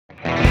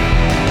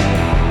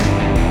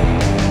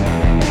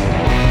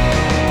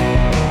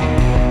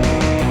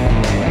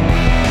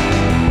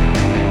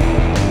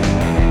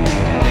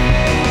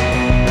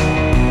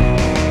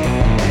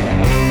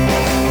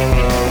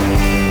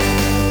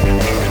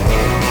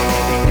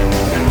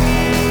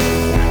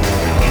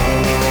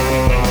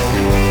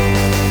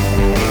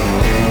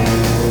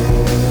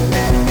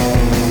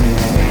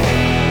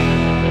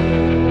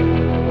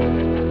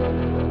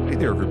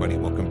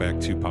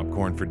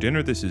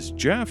Dinner. This is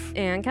Jeff.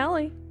 And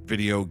Kelly.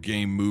 Video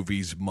Game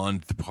Movies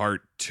Month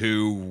Part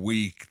 2,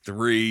 Week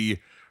 3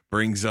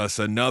 brings us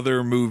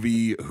another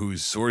movie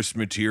whose source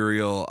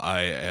material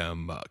I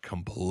am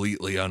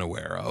completely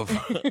unaware of.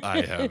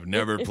 I have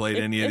never played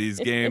any of these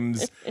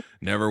games,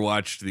 never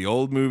watched the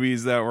old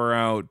movies that were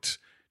out.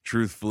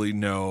 Truthfully,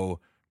 know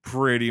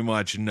pretty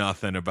much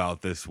nothing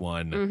about this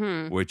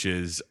one, which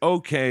is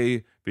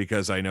okay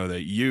because I know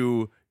that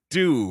you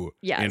do,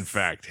 in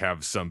fact,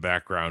 have some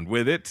background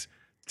with it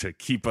to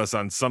keep us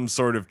on some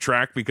sort of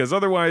track, because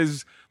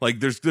otherwise, like,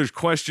 there's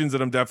questions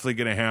that I'm definitely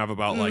going to have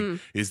about, like,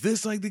 is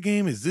this like the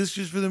game? Is this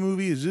just for the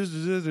movie? Is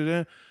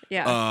this?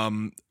 Yeah.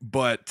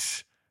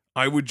 But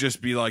I would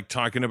just be like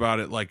talking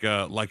about it like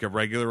a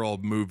regular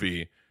old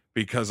movie,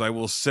 because I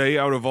will say,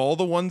 out of all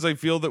the ones I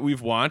feel that we've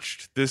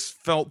watched, this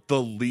felt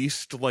the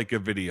least like a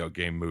video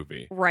game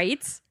movie.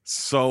 Right?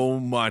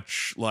 So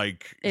much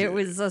like... It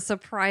was a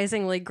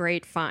surprisingly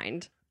great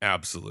find.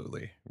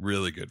 Absolutely.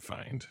 Really good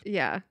find.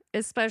 Yeah.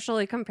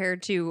 Especially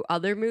compared to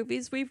other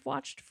movies we've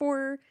watched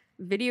for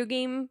Video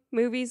Game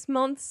Movies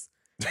months.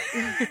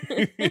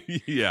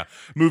 Yeah.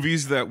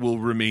 Movies that will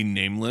remain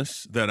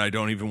nameless that I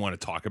don't even want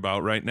to talk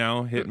about right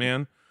now,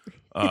 Hitman.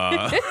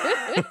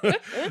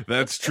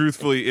 That's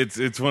truthfully,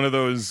 it's one of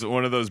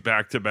those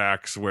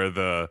back-to-backs where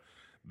the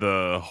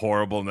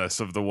horribleness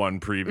of the one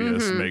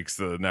previous makes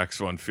the next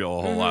one feel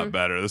a whole lot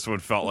better. This one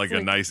felt like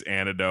a nice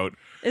antidote.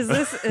 Is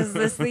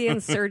this the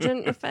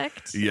Insurgent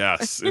effect?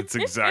 Yes, it's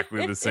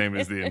exactly the same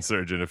as the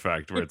Insurgent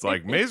effect, where it's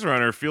like Maze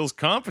Runner feels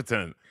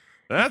competent.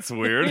 That's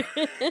weird.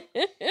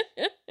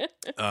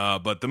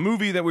 But the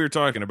movie that we were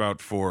talking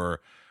about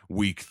for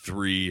week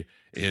 3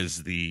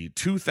 is the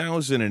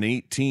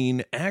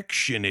 2018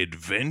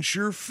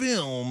 action-adventure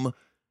film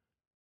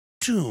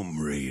Tomb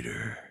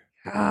Raider.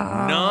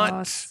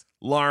 Not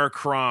Lara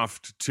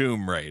Croft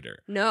Tomb Raider.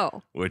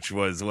 No. Which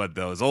was what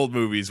those old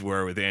movies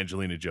were with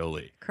Angelina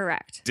Jolie.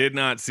 Correct. Did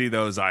not see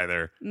those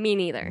either. Me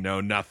neither. Know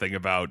nothing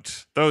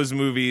about those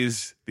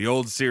movies, the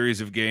old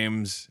series of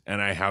games,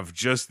 and I have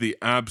just the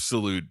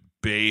absolute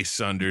base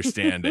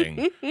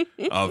understanding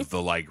of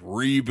the like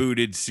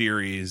rebooted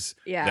series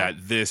that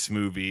this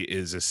movie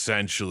is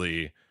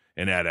essentially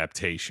an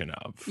adaptation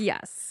of.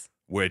 Yes.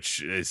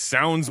 Which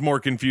sounds more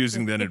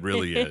confusing than it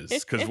really is,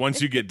 because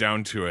once you get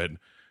down to it,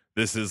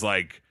 this is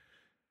like,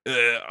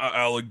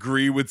 I'll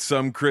agree with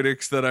some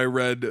critics that I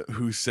read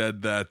who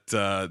said that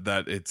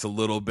that it's a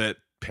little bit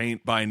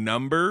paint by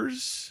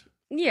numbers.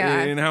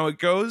 Yeah. In how it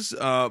goes.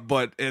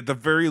 But at the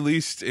very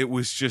least, it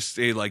was just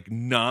a like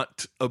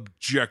not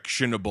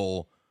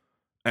objectionable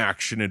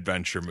action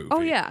adventure movie.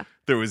 Oh, yeah.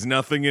 There was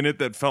nothing in it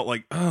that felt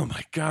like, oh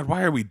my God,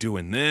 why are we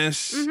doing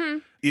this?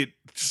 It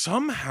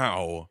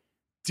somehow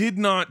did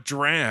not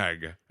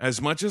drag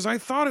as much as I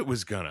thought it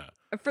was gonna.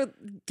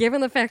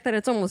 Given the fact that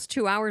it's almost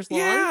 2 hours long.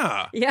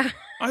 Yeah.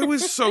 I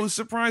was so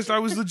surprised. I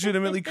was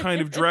legitimately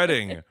kind of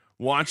dreading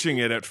watching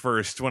it at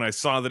first when I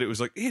saw that it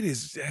was like,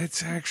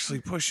 it's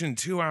actually pushing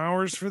 2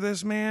 hours for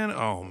this, man.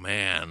 Oh,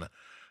 man.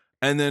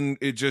 And then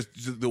it just,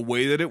 the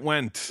way that it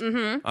went,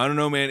 I don't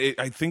know, man.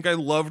 I think I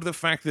loved the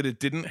fact that it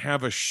didn't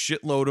have a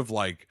shitload of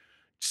like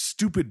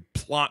stupid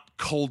plot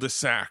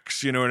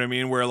cul-de-sacs, you know what I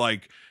mean? Where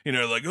like, you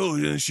know, like,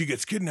 oh, she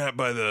gets kidnapped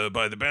by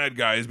the bad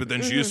guys, but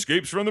then she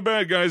escapes from the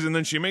bad guys, and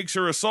then she makes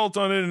her assault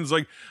on it, and it's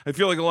like, I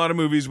feel like a lot of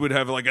movies would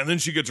have like, and then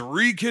she gets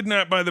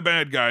re-kidnapped by the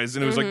bad guys,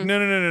 and it was like,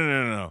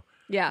 no.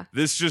 Yeah.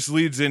 This just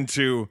leads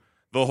into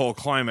the whole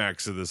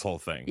climax of this whole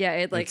thing. Yeah,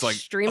 it like, it's like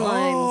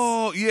streamlines.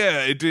 Oh,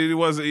 yeah,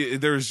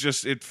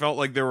 it felt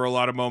like there were a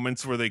lot of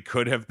moments where they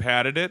could have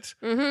padded it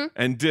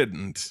and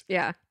didn't.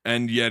 Yeah.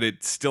 And yet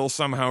it still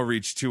somehow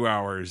reached 2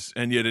 hours,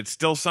 and yet it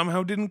still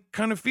somehow didn't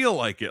kind of feel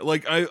like it.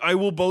 Like, I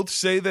will both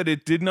say that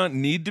it did not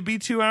need to be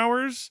 2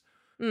 hours,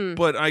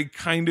 but I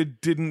kind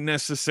of didn't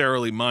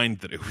necessarily mind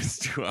that it was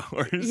 2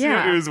 hours.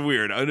 Yeah. It was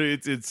weird.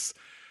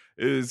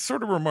 It's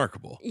sort of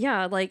remarkable.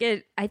 Yeah, like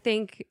I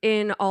think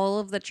in all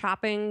of the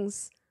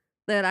choppings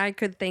that I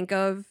could think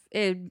of,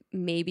 it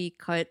maybe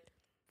cut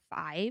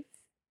 5-10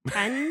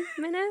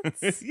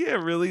 minutes. Yeah,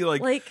 really,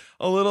 like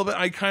a little bit.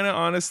 I kind of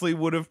honestly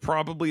would have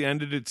probably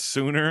ended it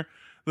sooner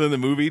than the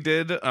movie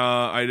did.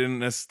 I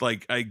didn't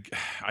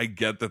I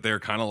get that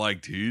they're kind of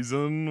like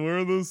teasing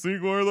where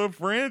the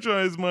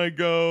franchise might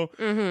go,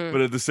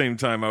 but at the same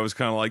time, I was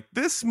kind of like,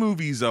 this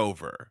movie's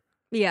over.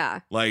 Yeah.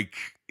 Like,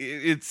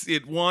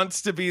 it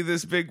wants to be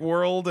this big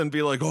world and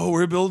be like, oh,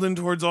 we're building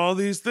towards all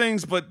these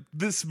things, but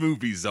this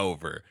movie's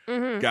over.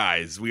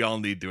 Guys, we all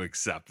need to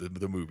accept that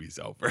the movie's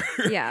over.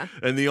 Yeah.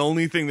 And the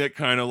only thing that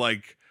kind of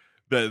like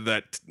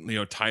that you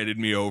know tided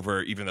me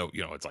over, even though,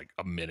 you know, it's like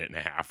a minute and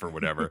a half or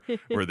whatever,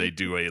 where they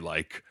do a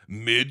like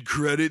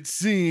mid-credit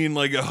scene,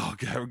 like, oh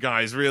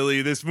guys,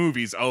 really, this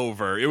movie's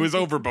over. It was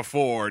over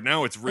before,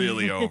 now it's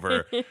really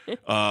over.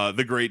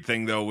 The great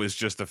thing though was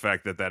just the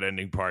fact that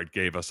ending part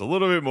gave us a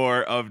little bit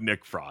more of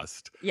Nick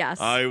Frost.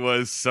 Yes, I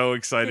was so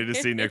excited to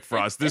see Nick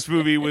Frost. This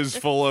movie was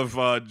full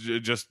of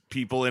just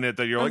people in it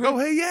that you're like, oh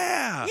hey,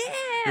 yeah,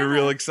 you're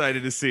real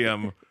excited to see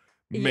him.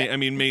 Yeah. I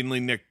mean, mainly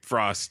Nick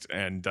Frost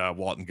and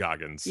Walton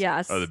Goggins.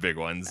 Yes. Are the big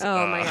ones.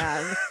 Oh my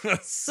god.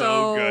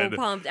 So good.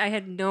 Pumped. I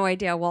had no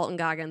idea Walton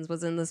Goggins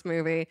was in this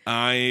movie.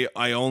 I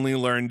only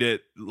learned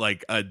it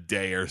like a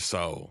day or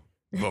so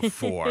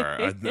before.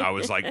 I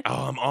was like,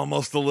 oh, I'm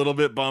almost a little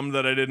bit bummed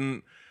that I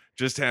didn't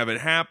just have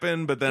it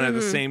happen. But then at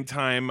the same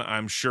time,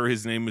 I'm sure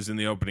his name was in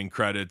the opening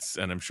credits,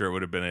 and I'm sure it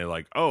would have been a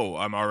like, oh,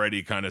 I'm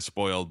already kind of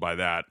spoiled by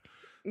that.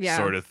 Yeah.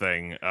 Sort of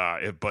thing.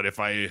 But if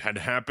I had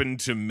happened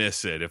to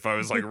miss it, if I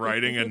was like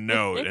writing a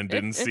note and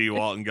didn't see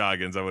Walton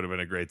Goggins, that would have been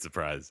a great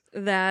surprise.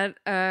 That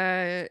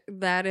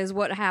is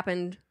what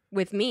happened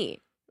with me.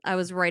 I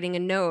was writing a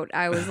note.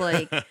 I was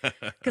like,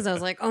 because I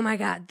was like, oh my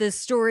god, this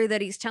story that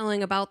he's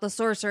telling about the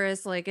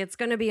sorceress, like it's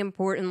gonna be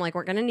important. Like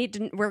we're gonna need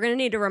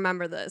to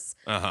remember this.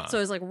 So I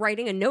was like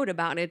writing a note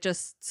about it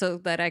just so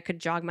that I could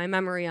jog my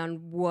memory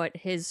on what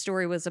his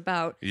story was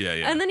about. Yeah.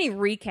 And then he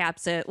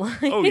recaps it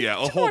like Oh yeah,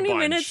 a whole 20 bunch.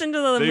 minutes into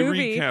the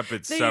movie. They recap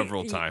it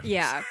several times.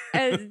 Yeah.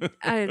 And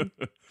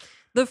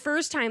the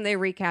first time they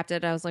recapped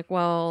it, I was like,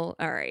 well,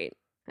 all right.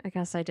 I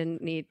guess I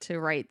didn't need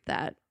to write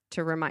that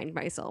to remind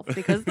myself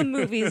because the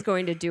movie's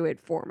going to do it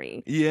for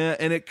me. Yeah,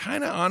 and it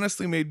kind of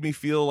honestly made me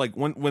feel like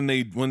when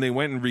they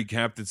went and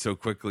recapped it so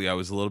quickly, I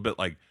was a little bit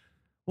like,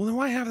 well, then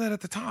why have that at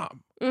the top?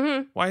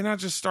 Mm-hmm. Why not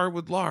just start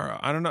with Lara?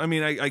 I don't know. I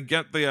mean, I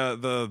get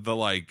the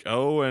like,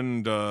 oh,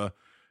 and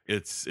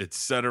it's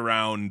set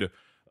around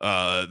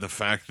the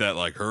fact that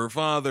like her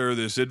father,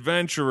 this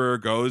adventurer,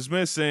 goes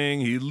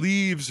missing. He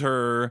leaves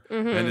her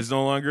and is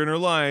no longer in her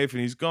life,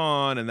 and he's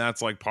gone, and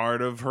that's like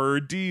part of her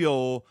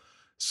deal.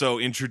 So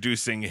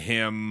introducing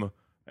him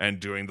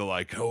and doing the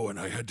like, oh, and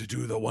I had to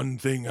do the one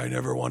thing I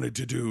never wanted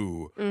to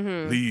do,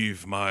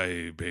 leave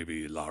my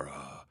baby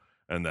Lara,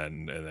 and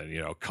then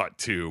cut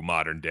to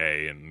modern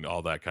day and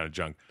all that kind of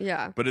junk.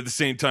 Yeah. But at the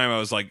same time, I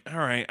was like, all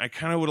right, I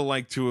kind of would have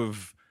liked to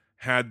have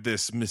had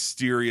this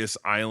mysterious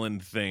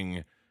island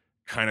thing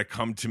kind of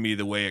come to me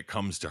the way it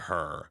comes to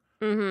her.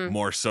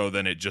 More so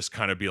than it just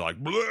kind of be like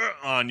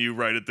on you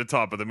right at the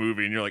top of the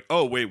movie, and you're like,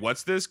 oh wait,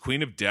 what's this?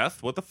 Queen of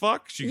Death? What the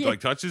fuck? She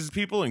like touches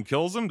people and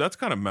kills them? That's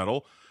kind of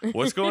metal.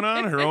 What's going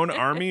on? Her own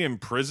army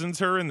imprisons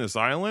her in this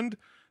island?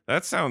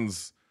 That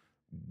sounds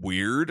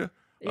weird.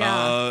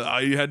 Yeah.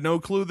 I had no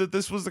clue that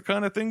this was the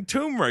kind of thing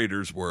Tomb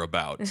Raiders were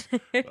about.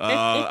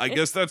 I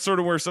guess that's sort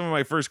of where some of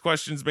my first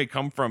questions may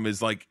come from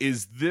is like,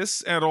 is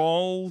this at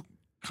all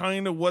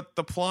kind of what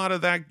the plot of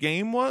that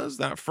game was?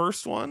 That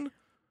first one?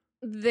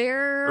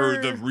 Or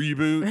the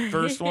reboot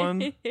first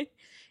one?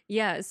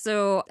 Yeah,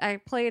 so I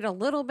played a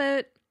little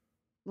bit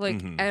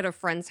like at a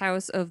friend's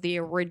house of the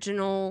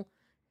original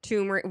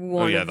Tomb Raider,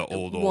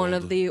 one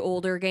of the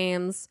older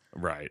games.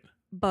 Right.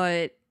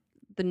 But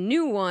the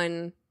new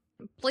one,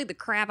 played the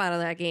crap out of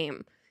that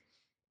game.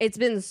 It's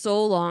been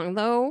so long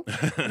though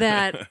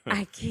that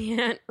I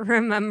can't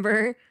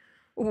remember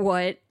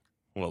what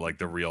like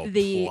the real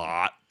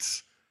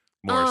plot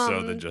more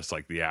so than just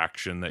like the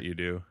action that you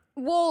do.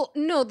 Well,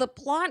 no, the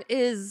plot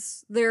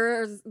is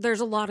there's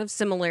a lot of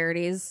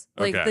similarities.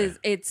 Like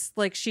it's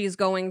like she's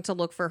going to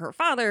look for her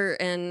father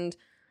and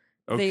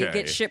they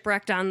get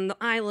shipwrecked on the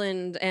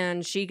island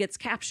and she gets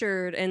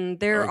captured and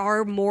there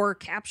are more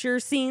capture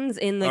scenes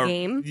in the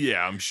game.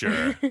 Yeah, I'm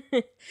sure.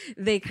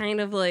 They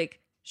kind of like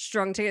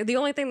strung together. The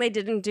only thing they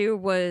didn't do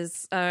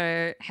was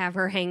have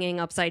her hanging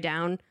upside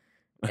down.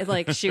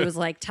 Like she was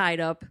like tied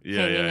up,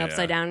 hanging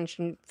upside down and she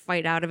can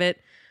fight out of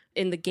it.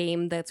 In the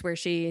game, that's where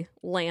she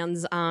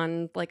lands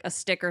on like a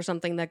stick or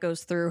something that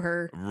goes through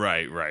her.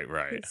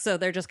 Right. So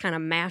they're just kind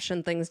of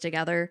mashing things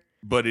together.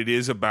 But it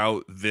is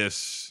about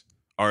this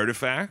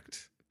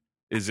artifact?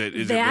 Is it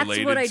related to...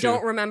 That's what I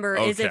don't remember.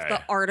 Okay. Is if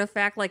the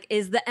artifact, like,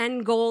 is the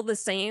end goal the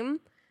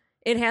same?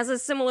 It has a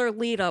similar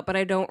lead up, but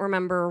I don't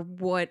remember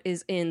what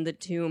is in the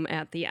tomb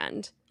at the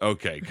end.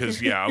 Okay,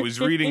 because, I was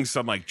reading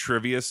some like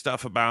trivia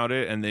stuff about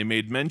it, and they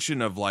made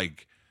mention of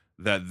like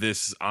that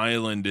this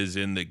island is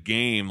in the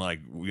game, like,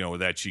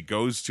 that she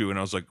goes to. And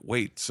I was like,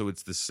 wait, so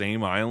it's the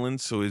same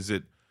island? So is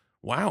it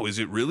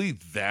really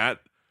that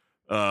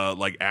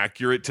like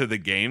accurate to the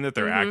game that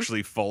they're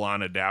actually full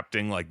on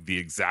adapting like the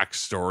exact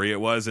story it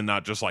was and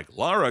not just like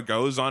Lara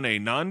goes on a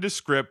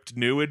nondescript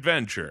new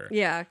adventure?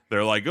 Yeah.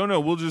 They're like, oh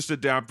no, we'll just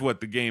adapt what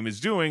the game is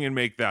doing and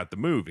make that the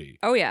movie.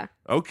 Oh yeah.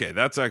 Okay,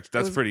 that's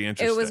pretty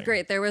interesting. It was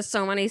great. There was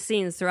so many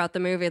scenes throughout the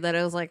movie that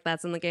it was like,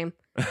 that's in the game.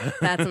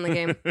 That's in the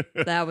game.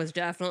 That was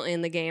definitely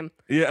in the game.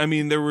 Yeah, I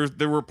mean, there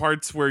were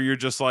parts where you're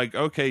just like,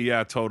 okay,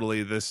 yeah,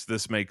 totally.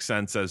 This makes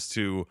sense as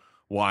to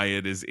why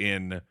it is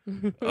in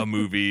a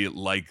movie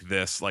like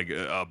this, like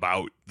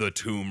about the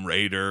Tomb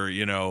Raider,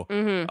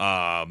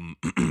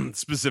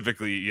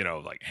 specifically,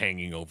 like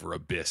hanging over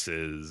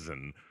abysses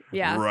and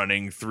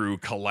running through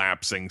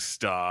collapsing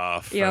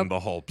stuff and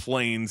the whole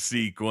plane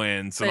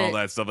sequence and all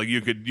that stuff. Like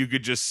you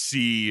could just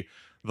see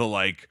the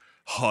like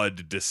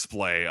HUD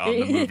display on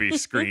the movie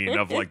screen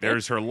of like,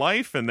 there's her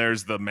life and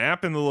there's the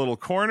map in the little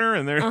corner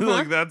and there's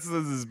like this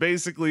is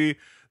basically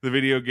the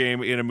video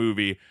game in a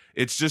movie.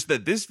 It's just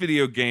that this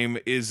video game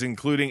is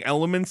including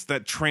elements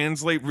that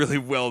translate really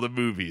well to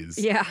movies.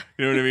 Yeah.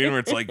 You know what I mean? Where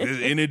it's like,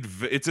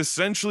 it's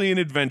essentially an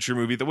adventure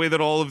movie, the way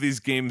that all of these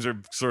games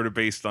are sort of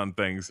based on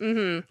things.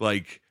 Mm-hmm.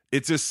 Like,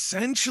 it's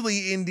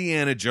essentially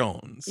Indiana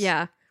Jones.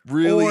 Yeah.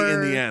 Really,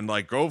 in the end,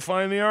 like, go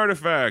find the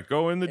artifact,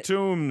 go in the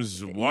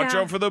tombs, watch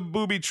Yeah. out for the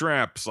booby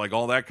traps, like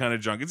all that kind of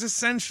junk. It's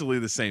essentially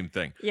the same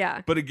thing.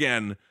 Yeah. But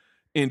again,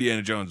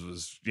 Indiana Jones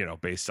was,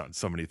 based on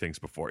so many things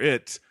before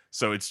it.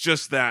 So it's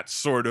just that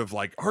sort of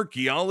like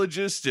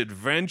archaeologist,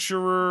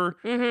 adventurer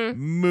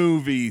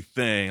movie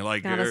thing.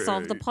 Like, gotta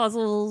solve the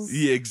puzzles.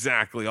 Yeah,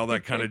 exactly. All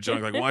that kind of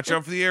junk. Like, watch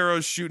out for the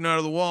arrows shooting out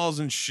of the walls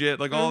and shit.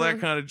 Like, all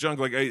that kind of junk.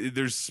 Like,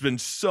 there's been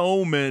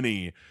so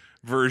many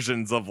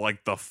versions of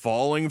like the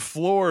falling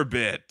floor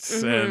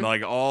bits and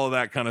like all of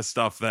that kind of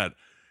stuff that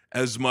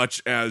as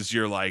much as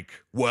you're like,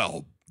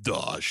 well,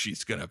 duh,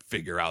 she's gonna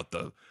figure out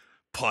the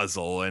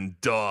puzzle and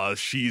duh,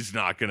 she's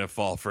not gonna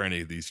fall for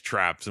any of these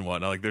traps and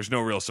whatnot. Like, there's no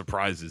real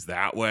surprises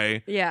that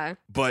way. Yeah.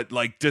 But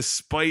like,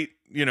 despite,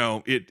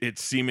 it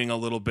seeming a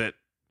little bit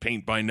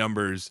paint by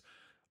numbers,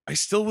 I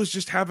still was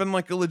just having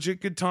like a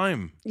legit good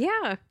time.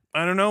 Yeah.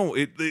 I don't know.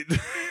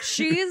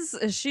 She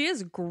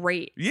is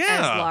great Yeah.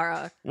 as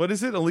Lara. What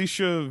is it?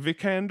 Alicia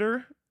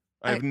Vikander?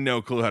 I have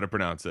no clue how to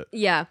pronounce it.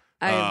 Yeah.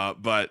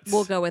 But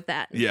We'll go with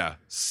that. yeah,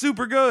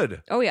 super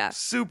good. Oh, yeah.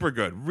 Super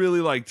good.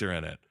 Really liked her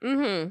in it.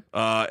 Mm-hmm.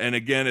 And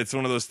again, it's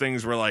one of those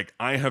things where like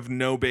I have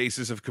no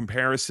basis of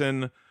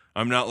comparison.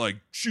 I'm not like,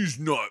 she's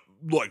not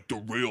like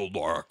the real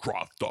Lara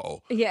Croft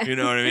though. Yeah. You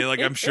know what I mean? Like,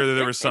 I'm sure that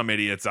there were some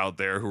idiots out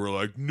there who were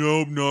like,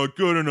 nope, not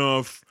good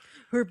enough.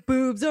 Her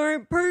boobs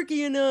aren't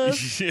perky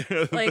enough.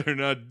 Yeah, Like, they're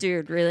not.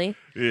 Dude, really?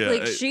 Yeah.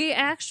 Like, she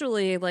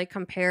actually, like,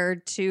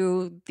 compared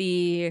to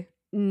the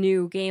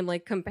new game,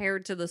 like,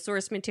 compared to the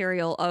source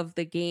material of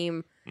the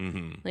game,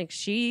 like,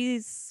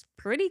 she's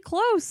pretty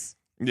close.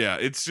 Yeah,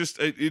 it's just,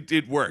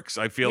 it works.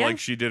 I feel like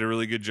she did a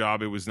really good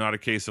job. It was not a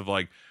case of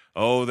like,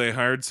 oh, they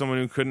hired someone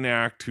who couldn't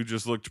act, who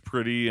just looked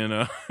pretty in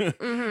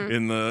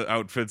in the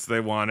outfits they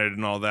wanted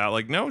and all that.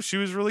 Like, no, she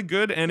was really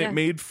good, and it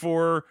made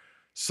for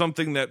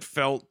something that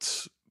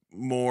felt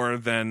more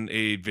than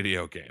a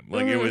video game.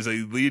 Like, it was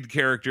a lead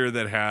character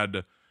that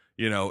had,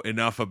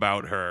 enough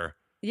about her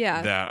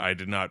that I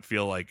did not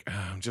feel like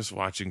I'm just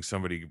watching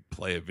somebody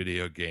play a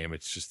video game.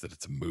 It's just that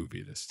it's a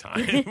movie this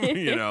time,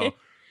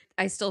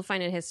 I still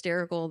find it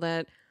hysterical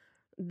that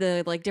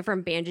the like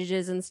different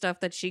bandages and stuff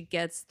that she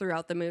gets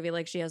throughout the movie,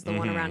 like she has the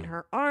one around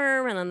her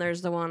arm, and then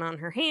there's the one on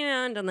her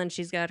hand, and then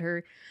she's got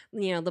her,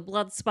 the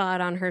blood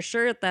spot on her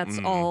shirt. That's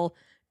all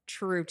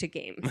true to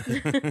game.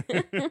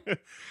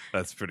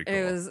 That's pretty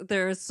cool.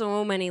 There are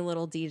so many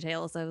little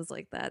details. I was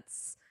like,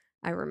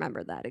 I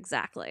remember that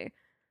exactly.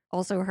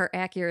 Also, her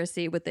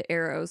accuracy with the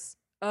arrows.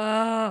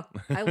 Oh,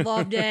 I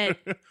loved it.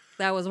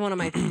 That was one of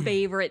my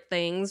favorite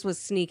things, was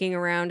sneaking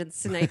around and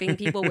sniping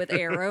people with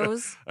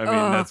arrows. I mean,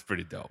 that's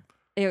pretty dope.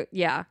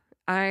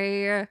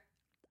 I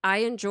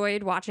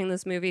enjoyed watching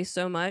this movie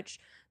so much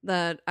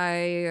that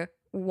I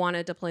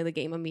wanted to play the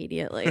game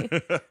immediately.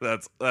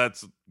 That's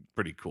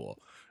pretty cool.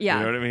 Yeah.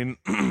 You know what I mean?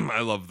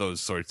 I love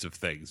those sorts of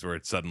things where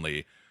it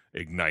suddenly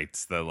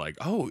ignites the like,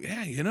 oh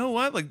yeah, you know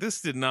what? Like,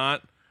 this did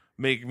not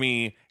make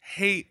me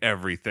hate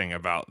everything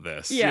about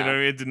this. Yeah. You know what I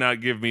mean? It did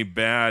not give me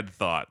bad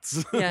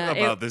thoughts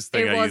about this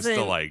thing I used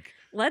to like.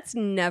 Let's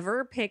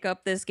never pick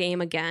up this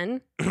game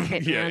again.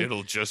 Yeah,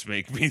 it'll just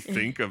make me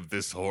think of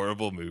this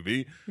horrible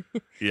movie.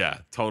 Yeah,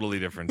 totally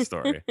different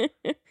story.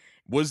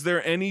 Was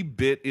there any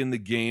bit in the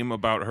game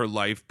about her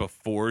life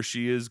before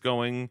she is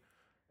going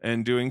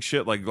and doing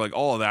shit? Like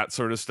all of that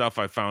sort of stuff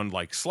I found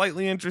like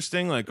slightly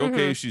interesting. Like,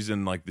 okay, she's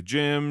in like the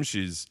gym,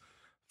 she's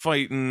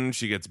fighting,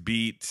 she gets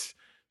beat.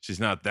 She's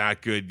not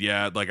that good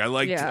yet. Like, I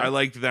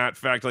liked that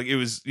fact. Like, it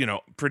was,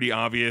 pretty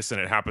obvious,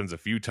 and it happens a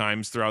few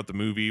times throughout the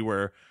movie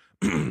where,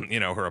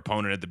 her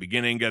opponent at the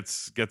beginning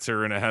gets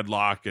her in a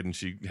headlock and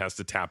she has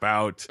to tap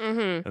out.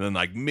 And then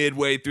like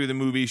midway through the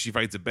movie, she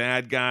fights a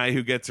bad guy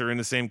who gets her in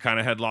the same kind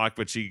of headlock,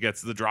 but she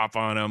gets the drop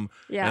on him.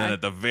 Yeah. And then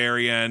at the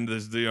very end,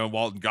 there's,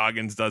 Walton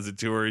Goggins does it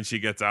to her and she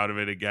gets out of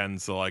it again.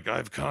 So like,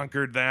 I've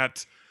conquered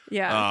that.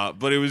 Yeah.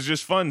 But it was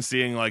just fun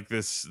seeing like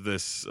this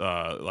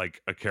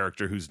like a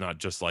character who's not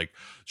just like,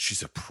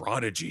 she's a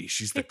prodigy,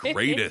 she's the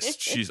greatest,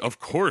 she's of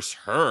course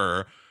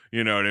her.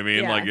 You know what I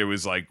mean? Yeah. Like, it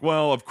was like,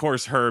 well, of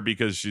course her,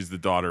 because she's the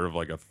daughter of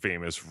like a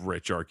famous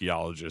rich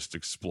archaeologist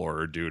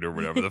explorer dude or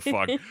whatever the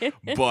fuck.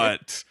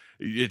 But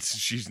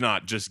she's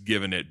not just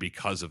given it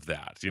because of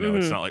that.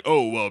 It's not like,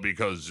 oh, well,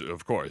 because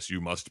of course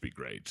you must be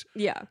great.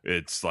 Yeah.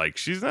 It's like,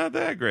 she's not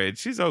that great.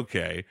 She's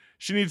okay.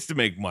 She needs to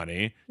make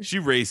money. She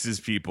races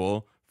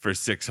people for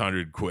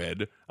 600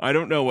 quid. I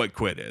don't know what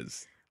quid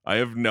is. I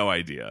have no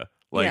idea.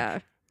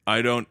 Like,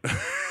 I don't...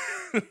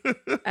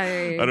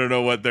 I don't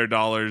know what their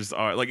dollars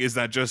are. Like, is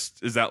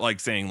that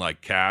like saying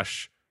like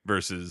cash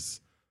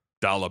versus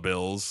dollar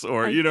bills,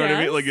 or you know what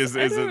I mean? Like, is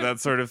it that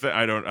sort of thing?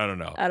 I don't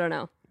know. I don't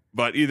know.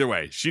 But either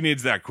way, she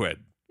needs that quid.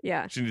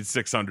 Yeah. She needs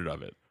 600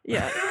 of it.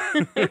 Yeah.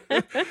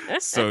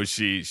 So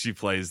she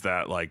plays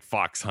that like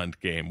fox hunt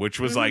game, which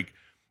was like,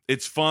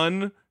 it's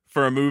fun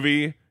for a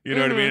movie. You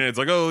know what I Mm-hmm. mean? It's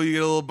like, oh, you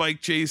get a little bike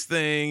chase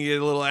thing, you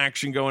get a little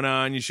action going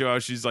on. You show how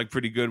she's like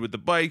pretty good with the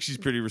bike. She's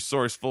pretty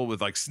resourceful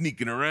with like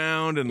sneaking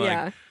around and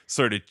Yeah. like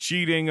sort of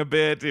cheating a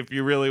bit. If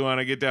you really want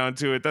to get down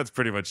to it, that's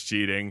pretty much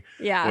cheating.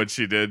 Yeah. What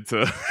she did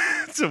to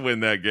to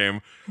win that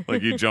game.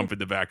 Like you jump in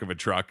the back of a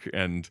truck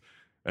and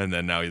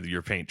then now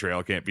your paint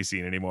trail can't be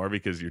seen anymore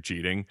because you're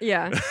cheating.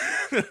 Yeah.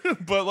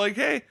 But like,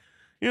 hey,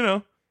 you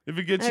know, if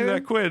it gets you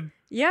that quid,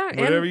 Yeah.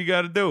 whatever And you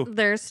got to do,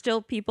 there's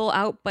still people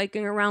out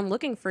biking around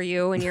looking for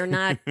you, and you're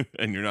not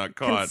and you're not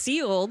caught.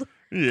 concealed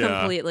Yeah.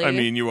 completely. I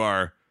mean, you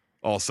are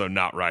also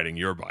not riding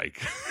your bike.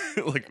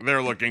 Like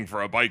they're looking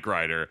for a bike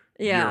rider.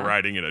 Yeah. You're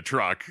riding in a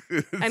truck.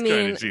 It's I kinda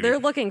mean, cheating. they're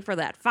looking for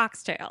that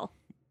foxtail.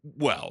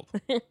 Well,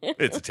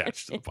 it's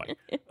attached to the bike.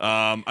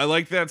 I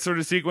like that sort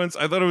of sequence.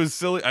 I thought it was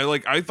silly.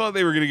 I thought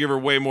they were going to give her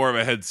way more of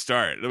a head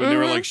start. When they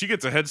were like, she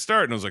gets a head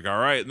start, and I was like, all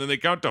right. And then they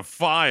count to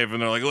 5,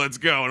 and they're like, let's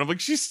go. And I'm like,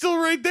 she's still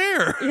right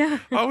there. Yeah.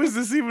 How is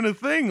this even a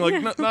thing? Like,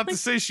 Yeah. not to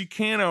say she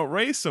can't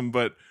outrace him,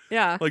 but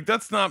Yeah. like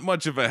that's not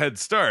much of a head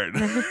start.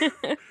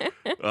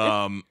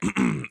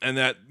 And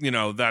that, you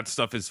know, that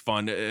stuff is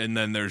fun. And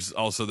then there's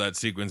also that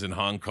sequence in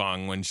Hong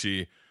Kong when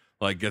she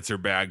like gets her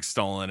bag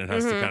stolen and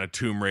has to kind of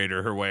Tomb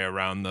Raider her way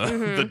around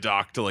the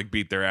dock to like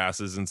beat their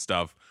asses and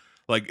stuff.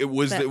 Like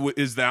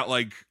is that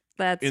like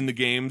That's in the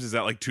games? Is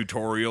that like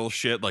tutorial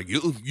shit? Like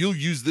you'll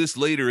use this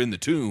later in the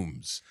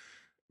tombs.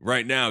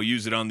 Right now,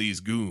 use it on these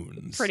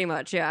goons. pretty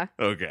much, yeah.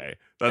 Okay,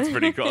 that's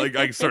pretty cool. Like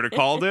I sort of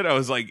called it. I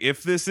was like,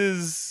 if this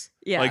is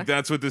like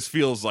that's what this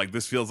feels like.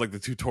 This feels like the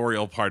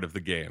tutorial part of the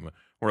game.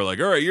 We're like,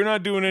 all right, you're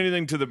not doing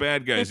anything to the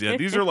bad guys yet.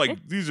 These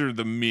are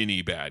the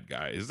mini bad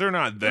guys. They're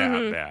not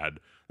that bad.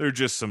 They're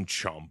just some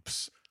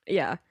chumps.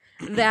 Yeah.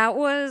 That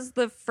was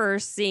the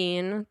first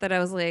scene that I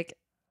was like,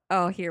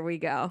 oh, here we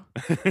go.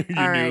 You All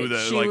knew right.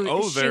 that, She, like,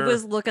 oh, she they're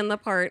was looking the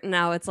part.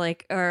 Now it's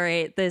like, all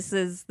right, this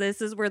is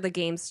where the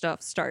game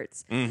stuff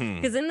starts. Mhm.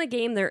 Because in the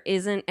game, there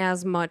isn't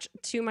as much,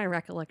 to my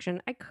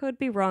recollection. I could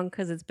be wrong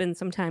because it's been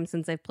some time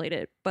since I've played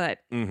it, but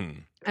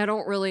Mhm. I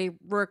don't really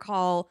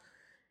recall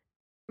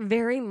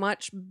very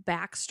much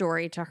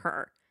backstory to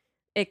her.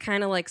 It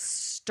kind of like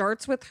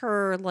starts with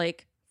her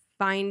like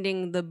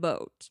finding the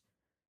boat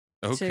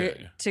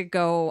Okay. to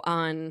go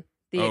on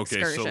the Okay,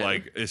 excursion. so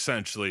like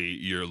essentially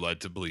you're led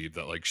to believe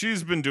that like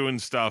she's been doing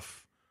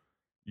stuff.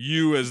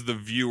 You as the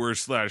viewer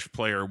 /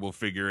 player will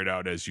figure it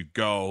out as you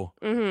go,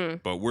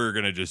 but we're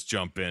gonna just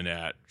jump in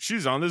at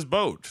she's on this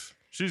boat.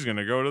 She's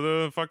gonna go to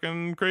the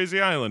fucking crazy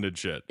island and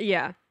shit.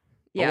 Yeah.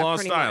 The Yeah.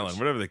 Lost pretty Island, much.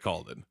 whatever they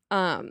called it.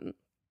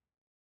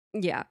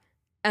 Yeah.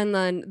 And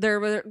then there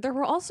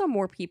were also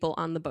more people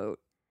on the boat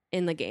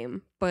in the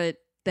game, but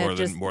that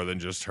More than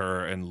just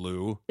her and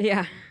Lou.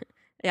 yeah.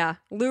 Yeah.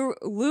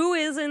 Lou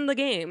is in the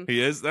game.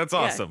 He is? That's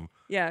awesome.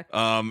 Yeah.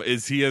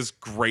 Is he as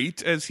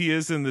great as he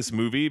is in this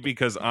movie?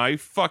 Because I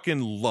fucking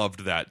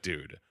loved that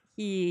dude.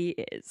 He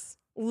is.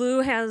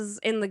 Lou has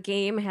in the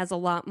game has a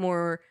lot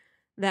more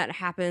that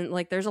happen.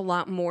 Like there's a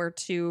lot more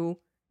to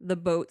the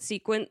boat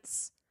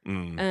sequence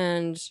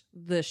and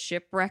the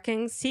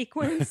shipwrecking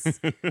sequence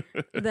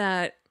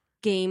that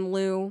game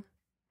Lou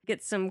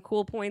gets some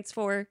cool points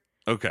for.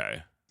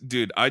 Okay.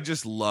 Dude, I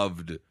just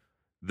loved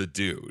the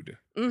dude.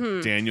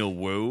 Daniel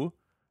Wu.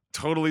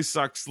 Totally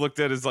sucks. Looked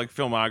at his like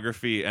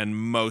filmography and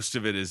most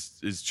of it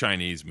is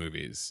Chinese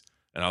movies.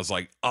 And I was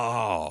like,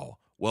 oh,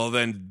 well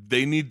then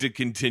they need to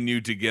continue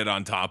to get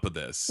on top of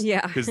this.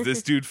 Yeah. Because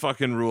this dude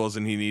fucking rules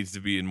and he needs to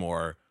be in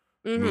more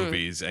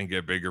movies and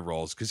get bigger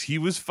roles because he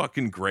was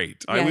fucking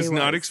great. I Yeah, was he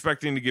not was.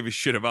 expecting to give a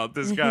shit about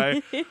this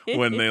guy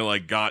when they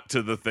like got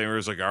to the thing where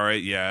it's like, all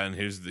right, yeah, and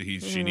here's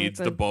she needs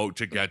the boat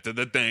to get to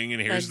the thing, and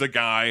here's the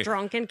guy.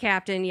 Drunken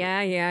captain.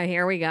 Yeah,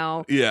 here we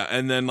go. Yeah,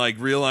 and then like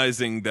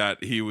realizing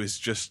that he was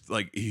just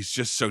like he's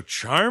just so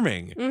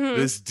charming.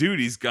 This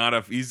dude, he's got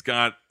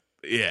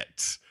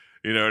it.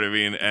 You know what I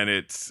mean? And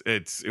it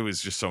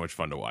was just so much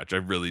fun to watch. I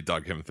really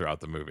dug him throughout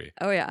the movie.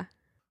 Oh yeah.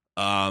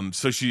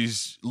 So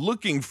she's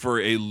looking for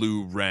a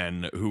Lu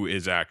Ren who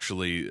is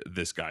actually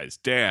this guy's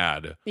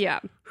dad. Yeah.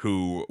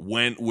 Who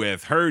went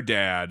with her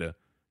dad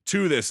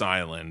to this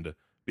island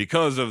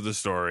because of the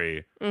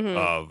story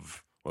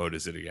of what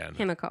is it again?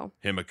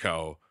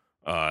 Himiko,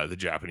 the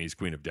Japanese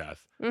Queen of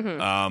Death.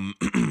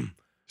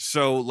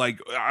 So like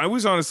I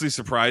was honestly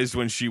surprised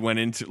when she went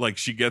into like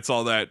she gets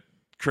all that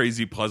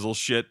crazy puzzle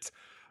shit,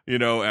 you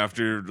know,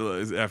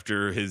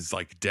 after his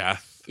like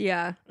death.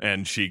 Yeah.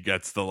 And she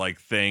gets the like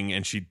thing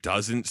and she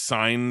doesn't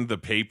sign the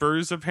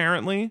papers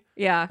apparently.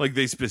 Yeah. Like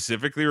they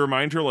specifically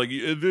remind her like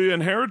the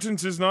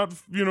inheritance is not,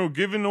 you know,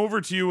 given over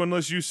to you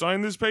unless you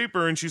sign this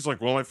paper, and she's like,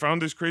 "Well, I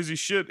found this crazy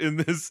shit in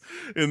this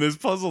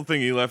puzzle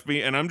thing he left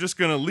me and I'm just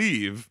going to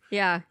leave."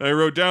 Yeah. I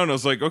wrote down, I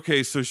was like,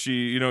 "Okay, so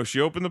she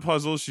opened the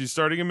puzzle, she's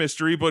starting a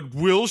mystery, but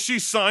will she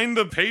sign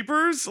the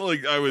papers?"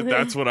 Like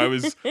that's what I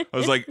was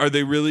like, are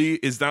they really,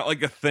 is that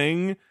like a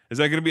thing? Is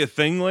that going to be a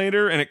thing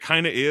later? And it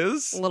kind of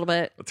is. A little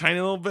bit. A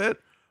tiny little bit.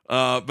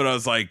 But I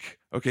was like,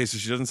 okay, so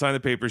she doesn't sign the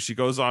papers. She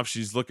goes off.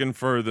 She's looking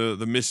for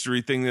the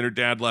mystery thing that her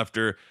dad left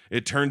her.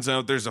 It turns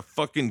out there's a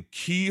fucking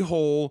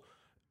keyhole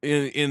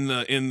in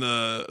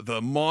the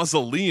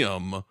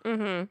mausoleum,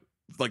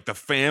 like the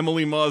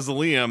family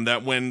mausoleum,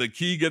 that when the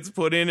key gets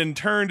put in and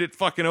turned, it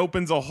fucking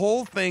opens a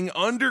whole thing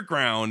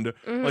underground,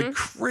 like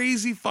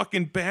crazy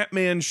fucking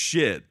Batman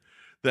shit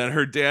that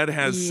her dad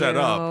has set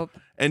up.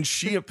 And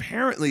she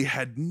apparently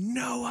had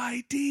no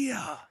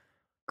idea.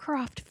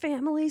 Croft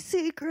family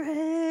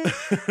secret.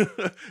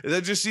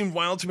 That just seemed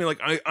wild to me. Like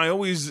I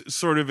always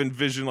sort of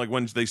envisioned, like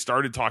when they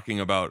started talking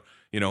about,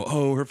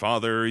 oh, her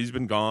father, he's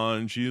been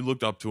gone, she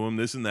looked up to him,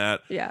 this and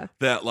that. Yeah.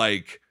 That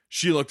like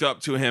she looked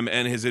up to him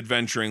and his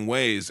adventuring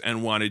ways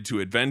and wanted to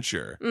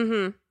adventure.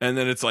 And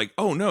then it's like,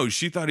 oh no,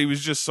 she thought he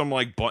was just some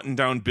like button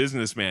down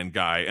business-man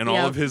guy, and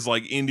all of his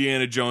like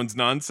Indiana Jones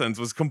nonsense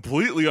was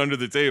completely under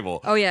the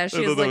table. Oh yeah,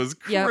 she was like, was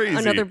crazy.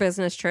 Another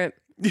business trip.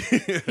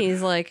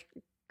 He's like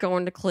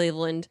going to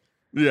Cleveland.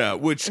 Yeah,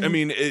 which I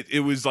mean,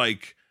 it was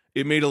like,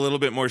 it made a little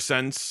bit more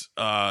sense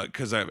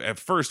because at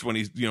first when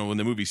he's, when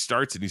the movie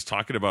starts and he's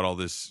talking about all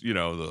this, the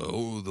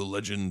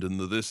legend and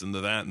the this and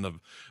the that and the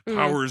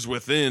powers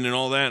within and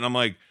all that, and I'm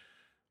like,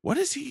 what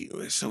is he?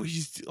 So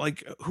he's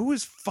like, who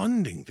is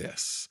funding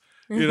this?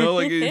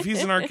 Like if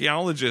he's an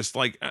archaeologist,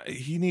 like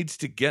he needs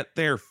to get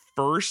there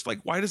first.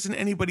 Like, why doesn't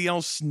anybody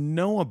else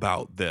know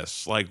about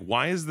this? Like,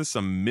 why is this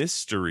a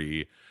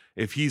mystery?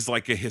 If he's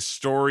like a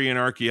historian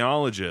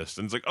archaeologist,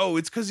 and it's like, oh,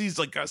 it's because he's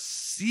like a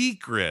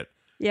secret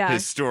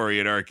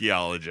historian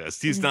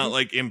archaeologist. He's not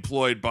like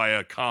employed by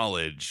a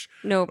college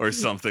or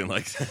something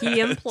like that.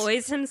 He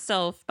employs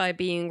himself by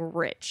being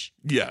rich.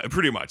 Yeah,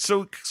 pretty much.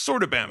 So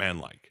sort of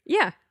Batman-like.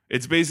 Yeah.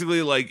 It's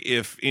basically like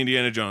if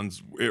Indiana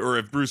Jones, or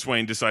if Bruce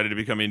Wayne decided to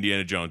become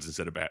Indiana Jones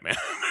instead of Batman.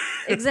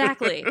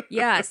 Exactly.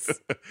 Yes.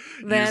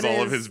 Use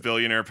all of his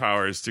billionaire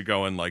powers to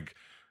go and like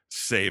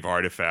save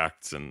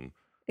artifacts and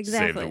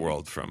save the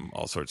world from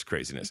all sorts of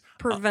craziness.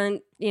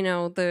 Prevent,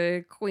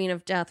 the Queen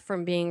of Death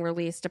from being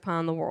released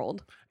upon the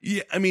world.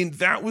 Yeah, I mean,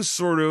 that was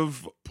sort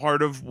of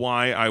part of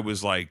why I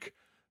was like,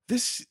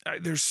 there's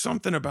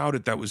something about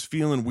it that was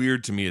feeling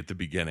weird to me at the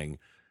beginning,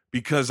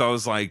 because I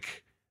was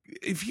like,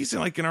 if he's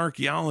like an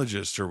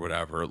archaeologist or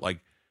whatever, like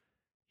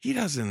he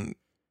doesn't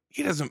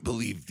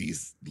believe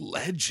these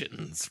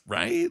legends,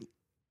 right?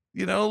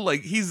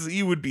 Like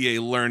he would be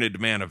a learned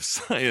man of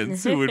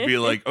science who would be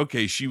like,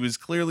 okay, she was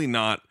clearly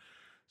not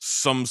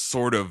some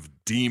sort of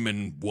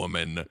demon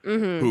woman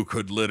who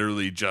could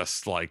literally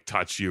just like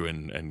touch you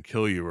and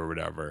kill you or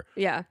whatever.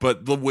 Yeah.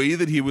 But the way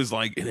that he was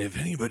like, and if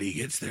anybody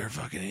gets their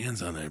fucking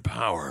hands on that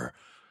power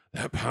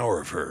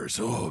of hers,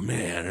 oh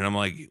man. And I'm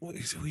like,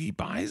 so he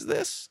buys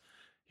this?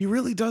 He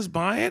really does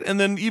buy it? And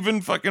then even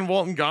fucking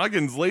Walton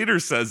Goggins later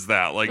says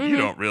that, like, you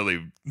don't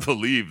really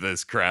believe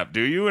this crap,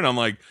 do you? And I'm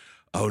like,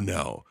 oh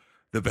no,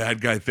 the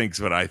bad guy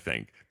thinks what I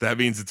think. That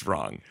means it's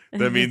wrong.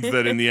 That means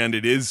that in the end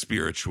it is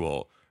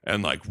spiritual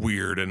and like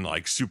weird and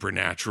like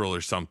supernatural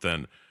or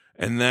something.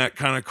 And that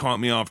kind of caught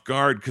me off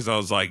guard, because I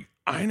was like,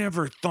 I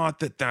never thought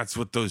that that's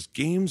what those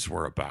games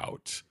were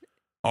about.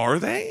 Are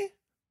they?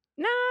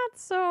 Not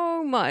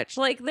so much.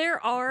 Like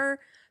there are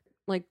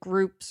like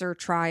groups or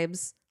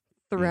tribes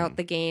throughout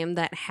the game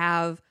that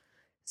have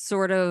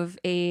sort of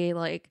a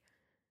like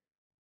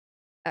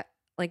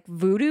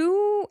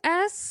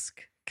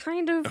voodoo-esque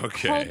kind of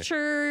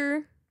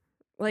culture,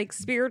 like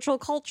spiritual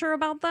culture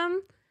about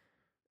them.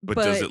 But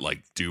does it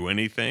like do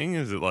anything?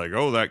 Is it like,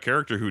 oh, that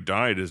character who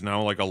died is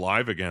now like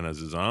alive again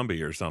as a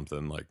zombie or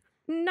something? Like,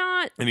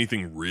 not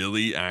anything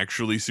really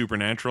actually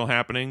supernatural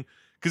happening?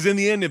 Because in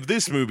the end of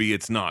this movie,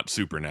 it's not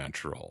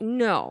supernatural.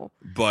 No.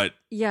 But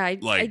yeah,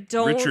 I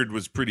don't. Richard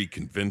was pretty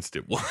convinced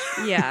it was.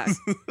 Yeah.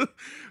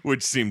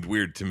 Which seemed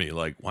weird to me.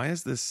 Like, why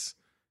is this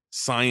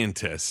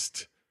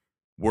scientist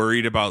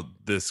worried about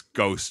this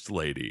ghost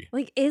lady?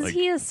 Like, is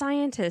he a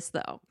scientist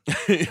though?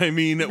 I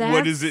mean,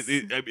 what is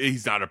it?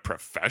 He's not a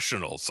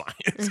professional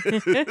scientist.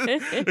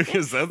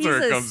 Because that's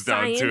where it comes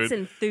down to it. He's a science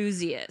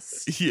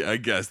enthusiast. Yeah, I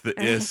guess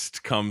the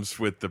ist comes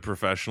with the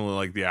professional,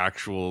 like the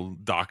actual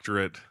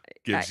doctorate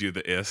gives you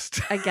the ist.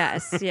 I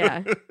guess,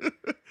 yeah.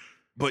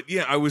 But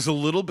yeah, I was a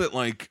little bit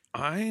like,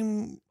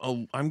 I'm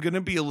going to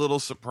be a little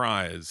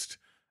surprised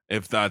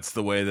if that's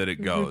the way that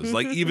it goes.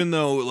 Like, even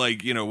though,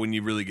 like, when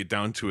you really get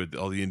down to it,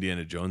 all the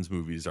Indiana Jones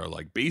movies are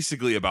like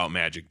basically about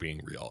magic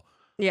being real.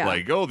 Yeah.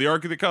 Like, oh, the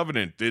Ark of the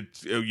Covenant,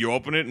 you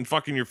open it and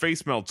fucking your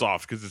face melts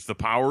off because it's the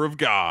power of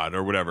God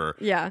or whatever.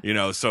 Yeah.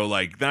 So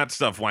like that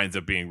stuff winds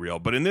up being real.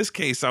 But in this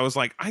case, I was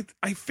like,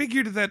 I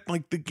figured that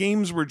like the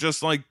games were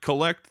just like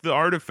collect the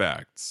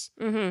artifacts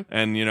and,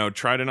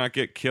 try to not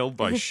get killed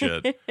by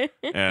shit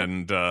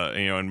and,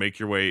 and make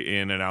your way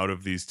in and out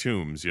of these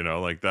tombs,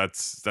 like that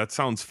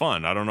sounds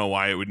fun. I don't know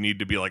why it would need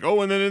to be like, oh,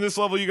 and then in this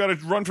level, you got to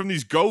run from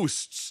these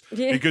ghosts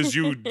because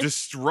you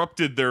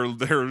disrupted their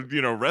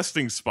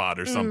resting spot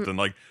or something.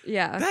 Like,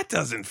 yeah, that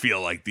doesn't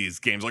feel like these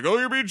games. Like, oh,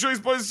 you're being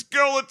chased by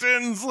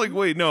skeletons. Like,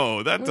 wait,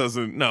 no, that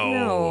doesn't.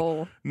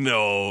 No.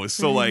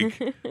 So like,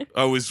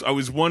 I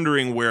was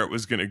wondering where it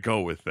was going to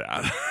go with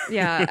that.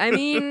 Yeah, I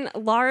mean,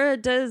 Lara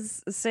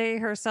does say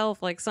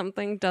herself like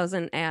something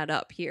doesn't add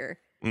up here.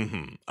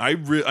 I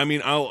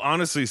mean, I'll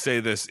honestly say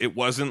this: it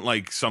wasn't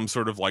like some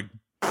sort of like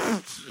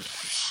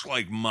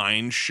like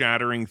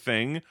mind-shattering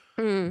thing,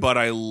 Mm. but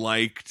I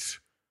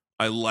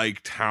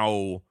liked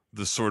how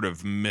the sort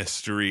of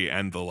mystery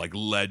and the like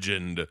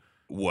legend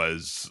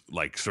was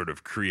like sort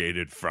of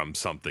created from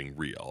something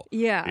real.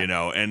 Yeah. You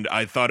know, and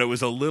I thought it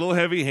was a little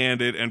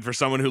heavy-handed, and for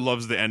someone who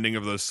loves the ending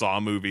of those Saw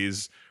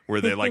movies where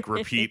they like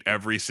repeat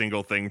every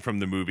single thing from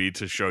the movie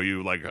to show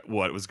you like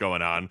what was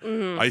going on.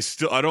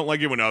 Mhm. I don't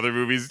like it when other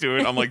movies do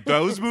it. I'm like,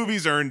 those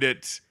movies earned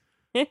it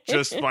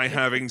just by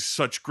having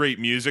such great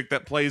music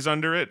that plays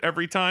under it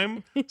every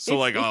time. So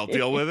like I'll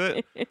deal with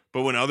it.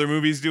 But when other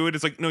movies do it,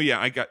 it's like, no, yeah,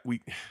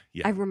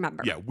 I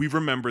remember. yeah, we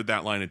remembered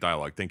that line of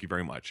dialogue. Thank you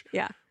very much.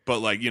 Yeah.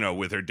 But like, you know,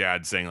 with her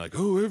dad saying like,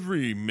 oh,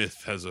 every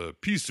myth has a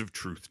piece of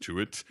truth to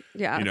it.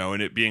 Yeah. You know,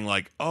 and it being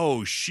like,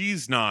 oh,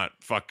 she's not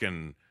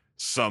fucking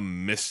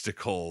some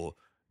mystical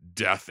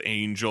death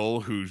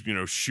angel who, you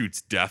know,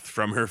 shoots death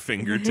from her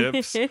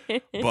fingertips,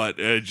 but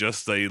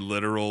just a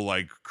literal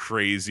like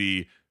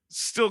crazy,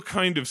 still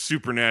kind of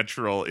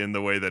supernatural in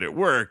the way that it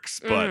works,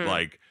 but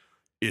like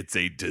it's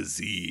a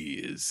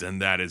disease,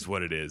 and that is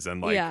what it is.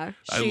 And like, yeah,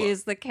 she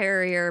is the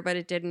carrier, but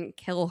it didn't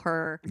kill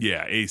her.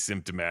 Yeah,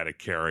 asymptomatic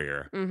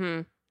carrier.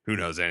 Mm-hmm. Who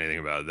knows anything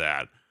about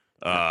that?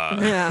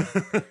 Yeah.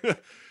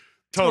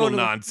 Total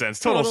nonsense.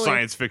 Total totally.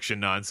 Science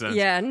fiction nonsense.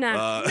 Yeah,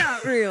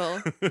 not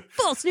real.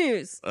 False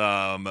news.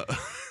 But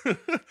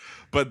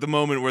the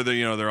moment where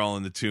they're all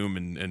in the tomb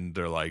and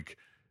they're like,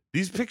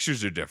 these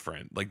pictures are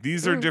different. Like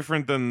these are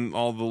different than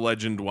all the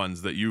legend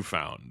ones that you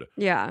found.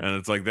 Yeah. And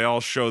it's like they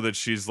all show that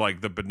she's like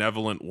the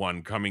benevolent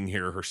one coming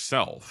here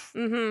herself.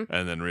 Mm-hmm.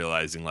 And then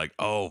realizing like,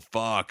 oh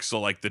fuck.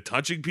 So like the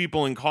touching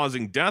people and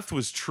causing death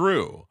was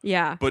true.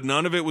 Yeah. But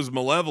none of it was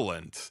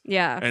malevolent.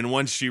 Yeah. And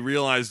once she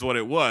realized what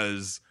it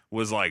was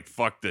like,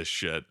 fuck this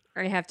shit.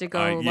 I have to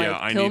go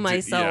I kill need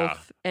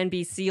myself and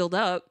be sealed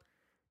up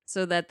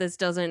so that this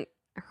doesn't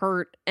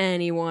hurt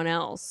anyone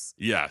else.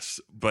 Yes.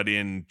 But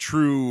in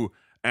true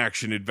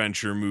action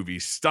adventure movie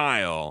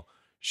style,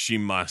 she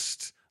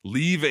must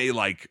leave a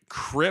like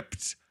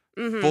crypt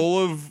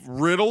full of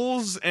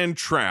riddles and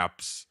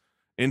traps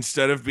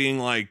instead of being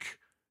like,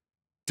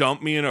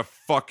 dump me in a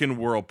fucking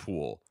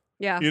whirlpool.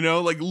 Yeah. You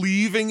know, like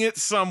leaving it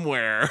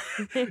somewhere,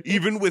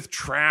 even with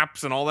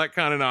traps and all that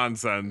kind of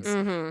nonsense,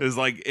 is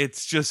like,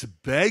 it's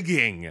just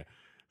begging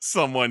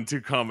someone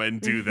to come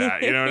and do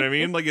that. You know what I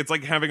mean? Like, it's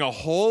like having a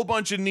whole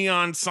bunch of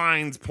neon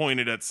signs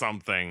pointed at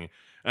something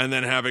and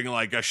then having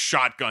like a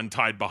shotgun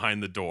tied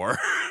behind the door.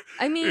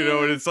 I mean, you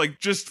know, and it's like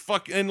just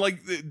and like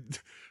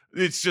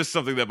it's just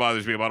something that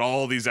bothers me about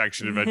all these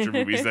action adventure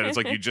movies, that it's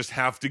like you just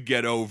have to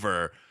get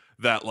over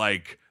that,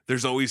 like,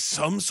 there's always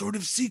some sort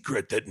of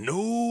secret that no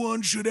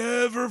one should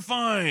ever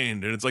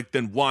find. And it's like,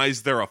 then why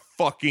is there a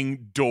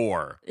fucking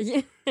door?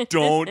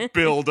 Don't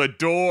build a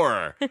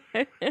door.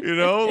 You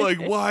know, like,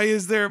 why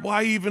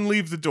even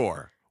leave the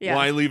door? Yeah.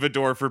 Why leave a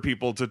door for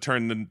people to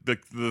turn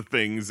the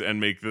things and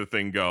make the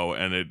thing go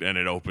and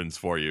it opens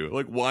for you?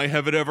 Like, why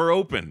have it ever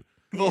open?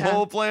 The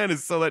whole plan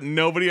is so that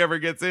nobody ever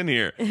gets in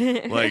here.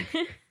 Like,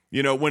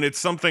 you know, when it's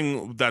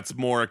something that's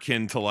more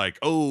akin to like,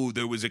 oh,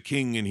 there was a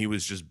king and he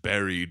was just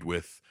buried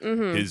with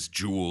his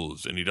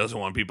jewels and he doesn't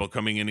want people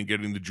coming in and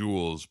getting the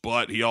jewels,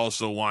 but he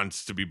also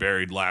wants to be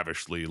buried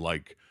lavishly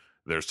like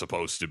they're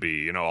supposed to be,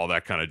 you know, all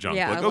that kind of junk.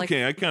 Yeah, like,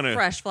 okay, I kind of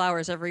fresh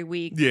flowers every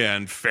week. Yeah,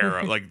 and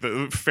Pharaoh, like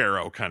the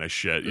Pharaoh kind of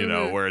shit, you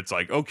know, where it's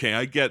like, okay,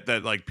 I get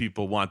that, like,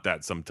 people want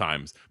that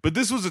sometimes. But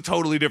this was a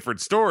totally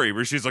different story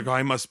where she's like, oh,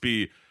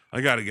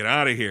 I got to get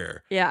out of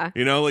here. Yeah.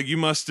 You know, like you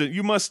must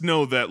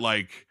know that,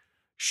 like,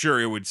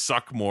 sure, it would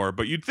suck more,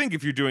 but you'd think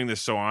if you're doing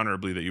this so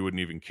honorably that you wouldn't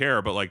even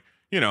care. But like,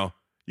 you know,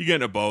 you get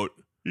in a boat,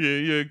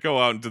 you go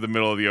out into the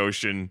middle of the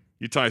ocean,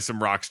 you tie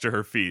some rocks to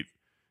her feet,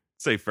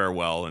 say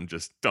farewell, and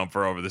just dump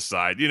her over the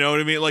side. You know what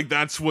I mean? Like,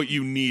 that's what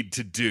you need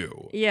to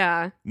do.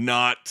 Yeah.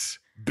 Not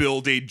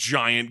build a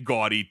giant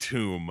gaudy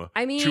tomb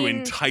to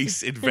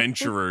entice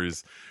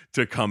adventurers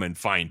to come and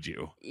find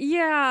you.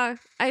 Yeah.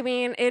 I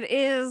mean, it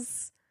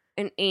is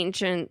an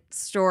ancient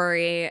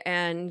story,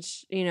 and,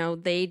 you know,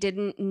 they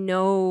didn't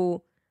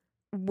know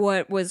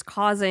what was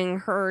causing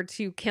her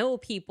to kill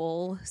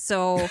people.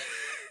 So,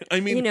 I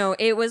mean, you know,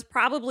 it was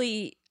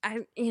probably,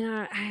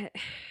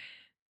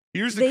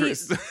 here's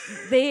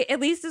they,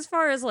 at least as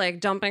far as like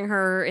dumping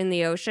her in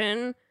the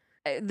ocean,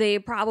 they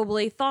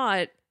probably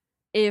thought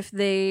if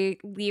they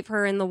leave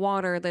her in the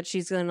water that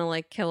she's gonna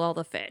like kill all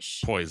the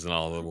fish, poison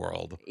all the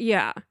world.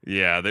 Yeah,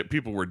 that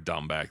people were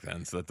dumb back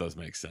then, so that does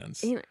make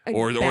sense. You know,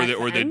 or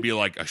they'd be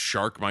like, a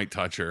shark might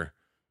touch her,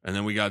 and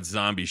then we got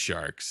zombie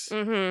sharks.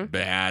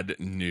 Bad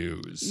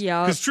news.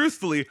 Yeah, because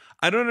truthfully,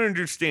 I don't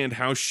understand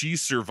how she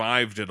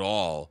survived at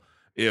all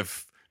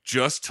if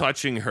just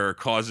touching her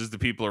causes the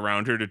people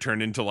around her to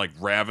turn into like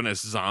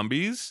ravenous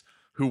zombies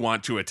who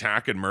want to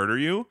attack and murder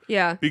you.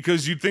 Yeah.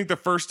 Because you'd think the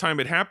first time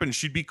it happened,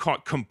 she'd be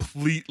caught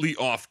completely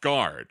off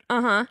guard.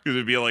 Because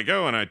it'd be like,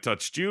 oh, and I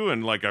touched you,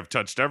 and like I've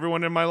touched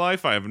everyone in my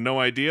life. I have no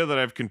idea that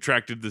I've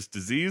contracted this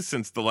disease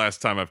since the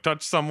last time I've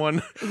touched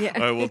someone.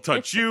 Yeah. I will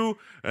touch you,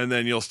 and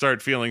then you'll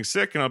start feeling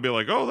sick, and I'll be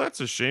like, oh,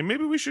 that's a shame.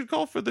 Maybe we should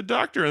call for the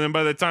doctor. And then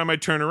by the time I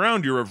turn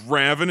around, you're a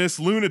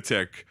ravenous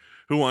lunatic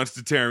who wants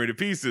to tear me to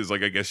pieces.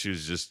 Like, I guess she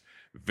was just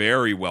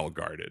very well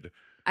guarded.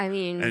 I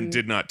mean, and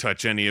did not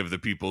touch any of the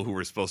people who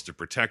were supposed to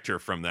protect her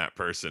from that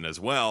person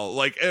as well.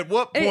 Like, at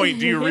what point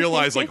do you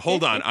realize, like,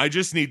 hold on, I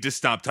just need to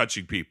stop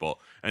touching people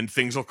and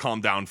things will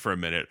calm down for a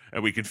minute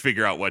and we can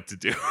figure out what to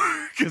do?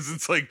 Because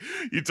it's like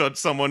you touch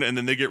someone and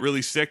then they get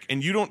really sick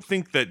and you don't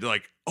think that,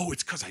 like, oh,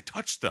 it's because I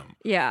touched them.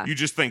 Yeah. You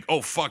just think,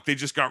 oh, fuck, they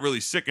just got really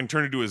sick and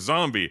turned into a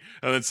zombie.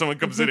 And then someone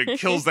comes in and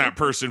kills that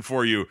person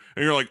for you.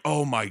 And you're like,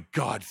 oh my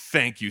God,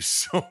 thank you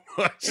so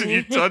much. And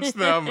you touch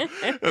them.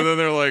 And then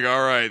they're like,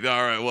 all right,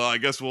 well, I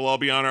guess we'll all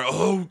be on our,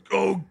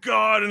 oh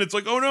God. And it's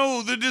like, oh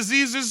no, the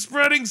disease is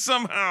spreading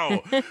somehow.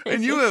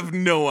 And you have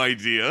no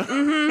idea.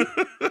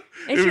 Mm-hmm.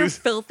 It's your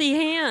filthy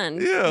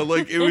hand. Yeah,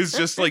 like it was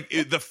just like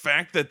the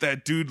fact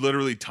that dude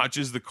literally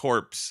touches the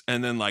corpse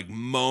and then like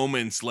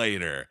moments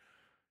later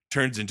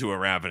turns into a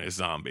ravenous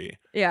zombie.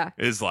 Yeah.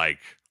 Is like,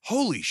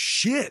 holy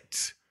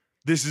shit.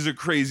 This is a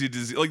crazy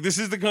disease. Like, this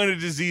is the kind of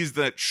disease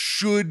that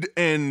should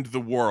end the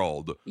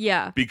world.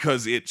 Yeah.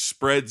 Because it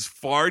spreads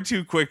far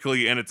too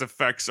quickly and its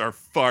effects are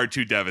far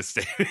too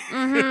devastating.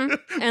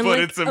 Mm-hmm. And but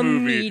like, it's a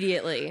movie.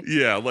 Immediately.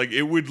 Yeah, like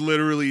it would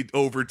literally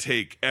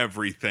overtake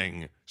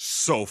everything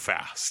so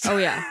fast. Oh,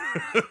 yeah.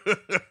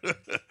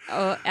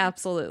 Oh,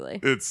 absolutely.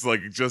 It's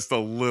like just a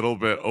little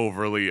bit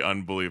overly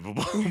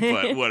unbelievable,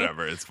 but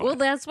whatever. It's fine. Well,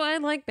 that's why I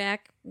like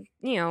back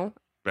in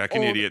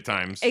idiot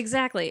times.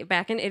 Exactly.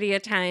 Back in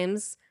idiot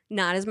times,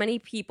 not as many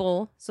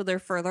people, so they're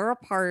further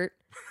apart.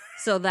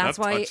 So that's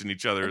Not why touching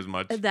each other as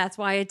much. That's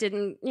why it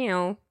didn't,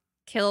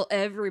 kill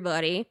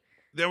everybody.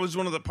 That was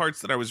one of the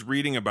parts that I was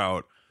reading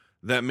about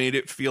that made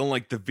it feel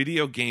like the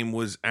video game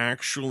was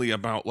actually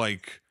about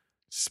like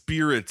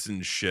spirits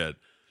and shit.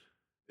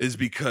 Is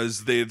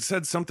because they had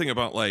said something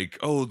about like,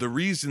 oh, the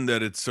reason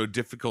that it's so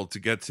difficult to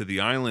get to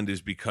the island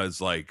is because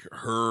like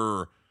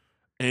her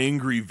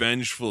angry,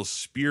 vengeful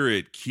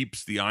spirit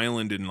keeps the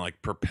island in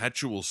like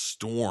perpetual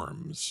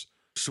storms.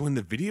 So in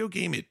the video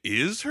game, it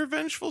is her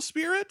vengeful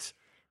spirit?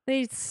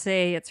 They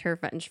say it's her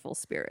vengeful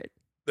spirit.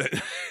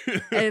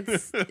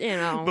 It's,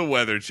 The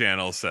Weather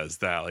Channel says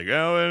that. Like,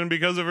 oh, and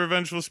because of her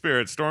vengeful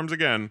spirit, storms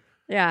again.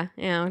 Yeah,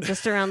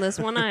 just around this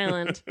one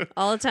island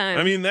all the time.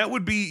 I mean,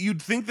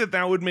 you'd think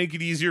that would make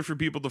it easier for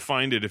people to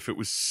find it if it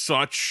was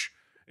such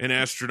an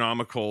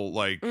astronomical,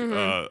 like,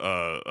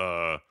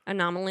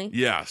 anomaly.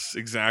 Yes,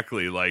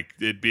 exactly. Like,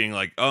 it being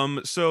like,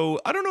 so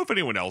I don't know if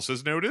anyone else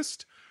has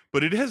noticed,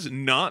 but it has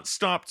not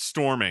stopped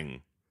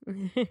storming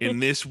in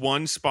this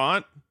one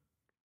spot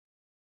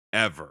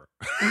ever.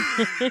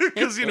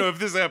 Because, if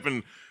this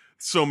happened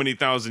so many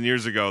thousand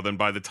years ago, then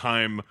by the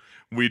time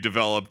we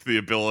developed the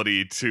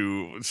ability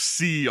to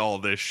see all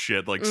this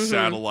shit, like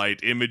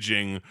satellite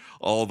imaging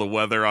all the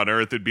weather on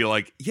Earth, it'd be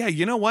like, yeah,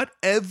 you know what?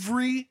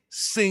 Every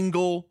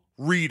single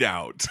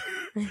readout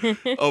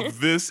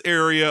of this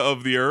area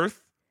of the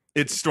Earth,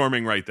 it's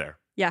storming right there.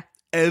 Yeah.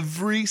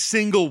 Every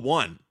single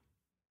one.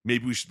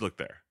 Maybe we should look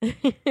there.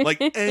 Like,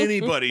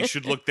 anybody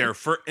should look there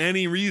for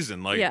any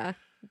reason. Like, yeah.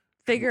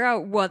 Figure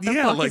out what the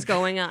fuck is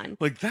going on.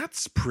 Like,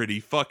 that's pretty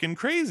fucking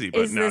crazy.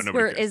 But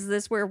is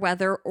this where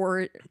weather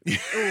or yeah,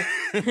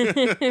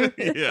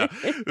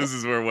 this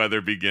is where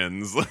weather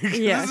begins. Like,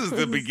 this is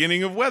the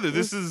beginning of weather.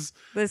 This is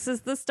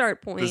the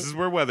start point. This is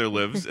where weather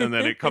lives, and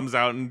then it comes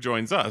out and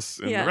joins us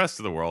in the rest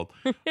of the world.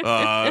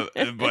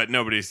 But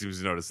nobody seems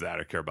to notice that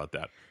or care about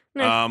that.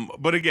 No.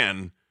 But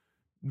again,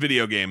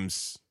 video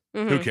games.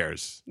 Who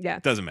cares? Yeah,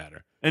 doesn't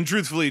matter. And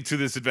truthfully, to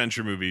this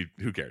adventure movie,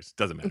 who cares?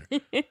 Doesn't matter.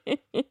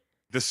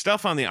 The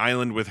stuff on the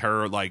island with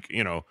her, like,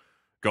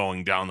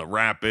 going down the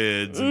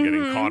rapids and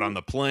getting caught on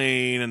the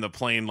plane, and the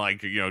plane,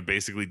 like,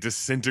 basically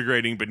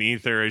disintegrating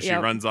beneath her as she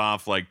runs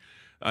off. Like,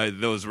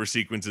 those were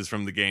sequences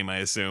from the game, I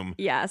assume.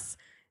 Yes.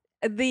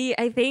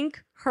 I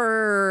think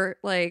her,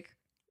 like,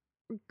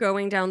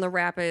 going down the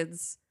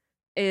rapids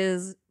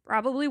is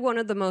probably one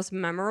of the most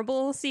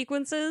memorable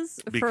sequences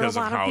because for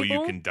a lot of how people.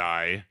 You can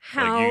die.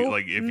 How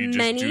like if you just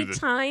many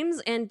times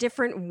and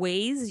different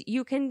ways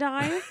you can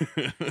die.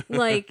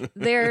 Like,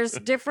 there's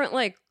different,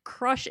 like,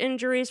 crush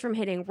injuries from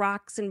hitting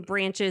rocks and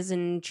branches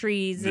and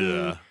trees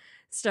and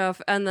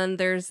stuff, and then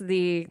there's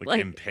the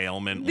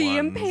impalement.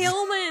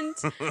 Impalement.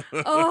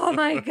 Oh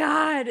my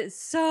God,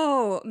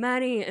 so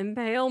many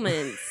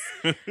impalements.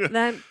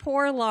 That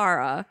poor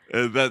Lara.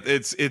 That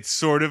it's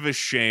sort of a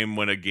shame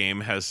when a game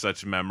has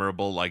such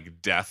memorable,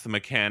 like, death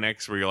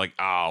mechanics where you're like,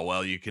 oh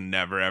well, you can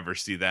never ever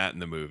see that in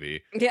the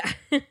movie. Yeah.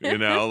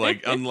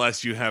 Like,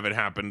 unless you have it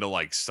happen to,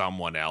 like,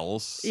 someone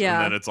else. Yeah.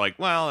 And then it's like,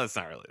 well, it's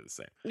not really the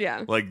same.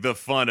 Yeah. Like, the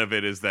fun of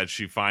it is that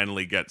she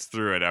finally gets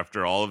through it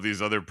after all of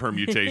these other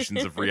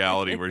permutations of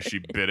reality where she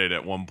bit it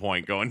at one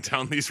point going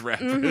down these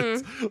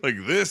rapids. Like,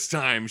 this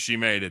time she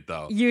made it,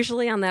 though.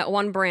 Usually on that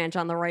one branch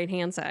on the right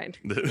hand side.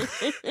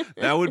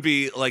 That would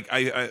be like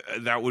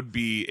that would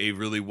be a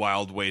really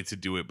wild way to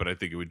do it, but I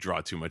think it would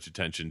draw too much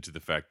attention to the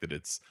fact that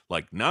it's,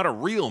 like, not a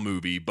real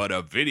movie but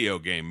a video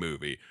game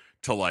movie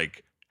to,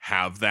 like,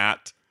 have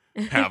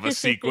a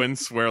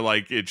sequence where,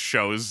 like, it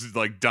shows,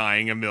 like,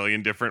 dying a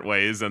million different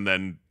ways and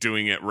then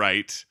doing it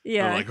right.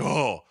 Yeah. And like,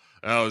 oh,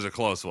 that was a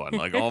close one.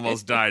 Like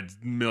almost died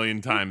a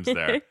million times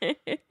there.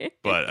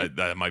 But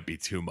that might be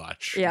too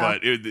much. Yeah. But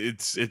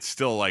it's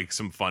still like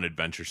some fun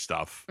adventure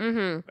stuff.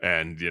 Mm-hmm.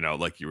 And,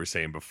 like you were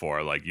saying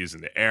before, like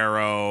using the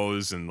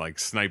arrows and like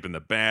sniping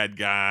the bad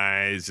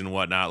guys and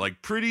whatnot.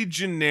 Like pretty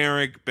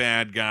generic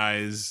bad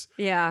guys.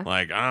 Yeah.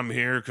 Like, I'm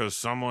here because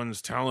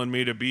someone's telling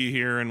me to be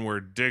here and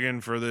we're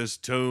digging for this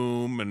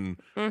tomb and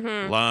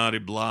blah de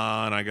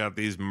blah. And I got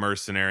these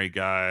mercenary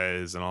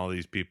guys and all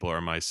these people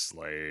are my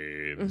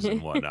slaves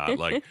and whatnot.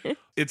 Like,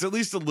 it's at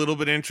least a little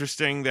bit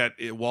interesting that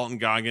Walton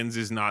Goggins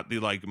is not the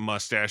like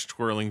mustache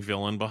twirling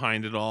villain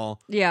behind it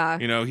all. Yeah.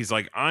 He's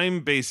like,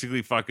 I'm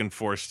basically fucking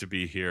forced to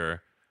be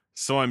here,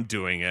 so I'm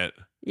doing it.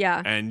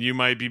 Yeah. And you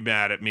might be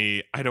mad at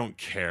me. I don't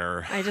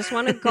care. I just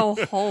want to go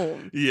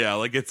home. Yeah,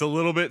 like it's a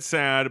little bit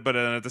sad, but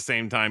then at the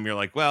same time, you're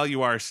like, well,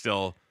 you are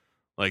still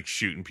like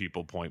shooting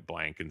people point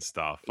blank and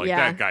stuff. Like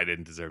that guy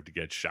didn't deserve to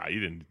get shot.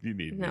 You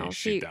needed me to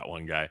shoot that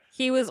one guy.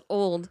 He was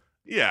old.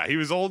 Yeah, he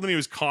was old and he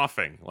was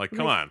coughing. Like,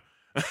 come on.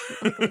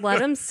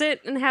 Let him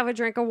sit and have a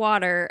drink of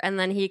water, and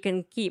then he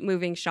can keep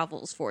moving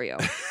shovels for you.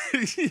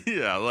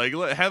 Yeah, like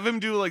have him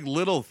do like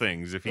little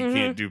things if he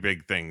can't do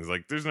big things.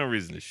 Like, there's no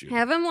reason to shoot.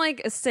 Have him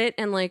like sit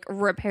and like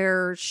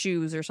repair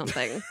shoes or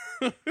something.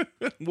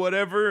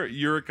 Whatever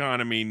your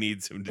economy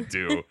needs him to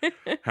do,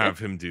 have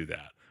him do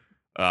that.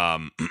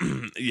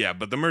 Yeah,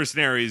 but the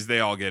mercenaries,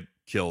 they all get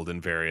killed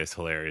in various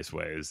hilarious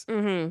ways.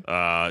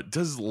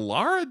 Does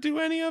Lara do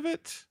any of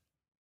it?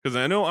 Because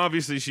I know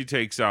obviously she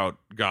takes out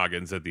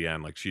Goggins at the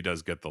end. Like she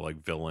does get the like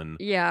villain.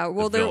 Yeah,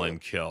 well, villain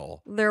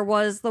kill. There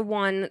was the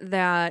one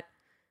that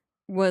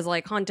was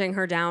like hunting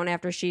her down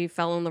after she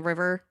fell in the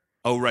river.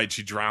 Oh right,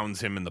 she drowns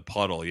him in the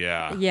puddle.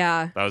 Yeah,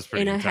 yeah, that was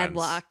pretty in intense. a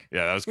headlock.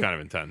 Yeah, that was kind of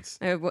intense.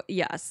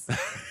 Yes,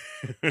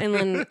 and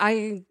then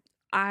I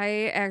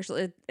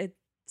actually it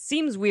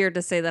seems weird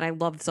to say that I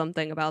loved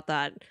something about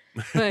that,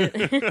 but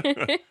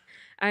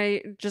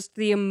I just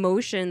the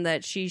emotion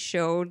that she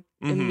showed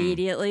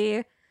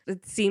immediately.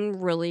 It seemed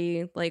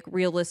really like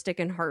realistic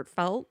and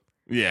heartfelt.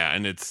 Yeah,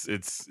 and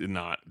it's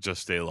not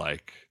just a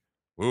like,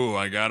 ooh,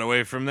 I got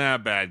away from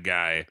that bad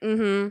guy.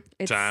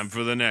 Time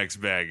for the next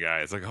bad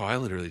guy. It's like, oh, I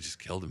literally just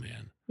killed a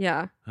man.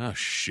 Yeah. Oh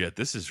shit,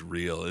 this is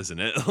real, isn't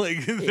it? Like,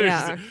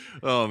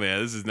 oh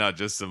man, this is not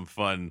just some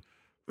fun,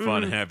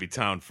 happy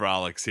town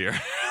frolics here.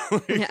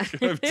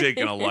 Like, I've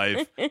taken a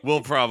life.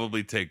 We'll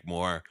probably take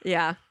more.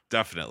 Yeah.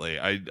 Definitely.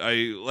 I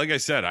like I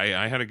said,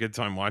 I had a good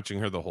time watching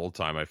her the whole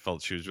time. I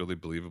felt she was really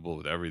believable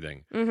with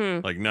everything.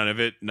 Like none of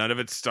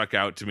it stuck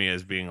out to me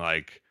as being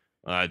like,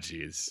 ah,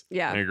 geez.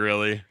 Yeah. Like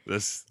really?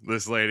 This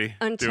lady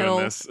until,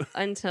 doing this?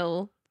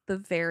 Until the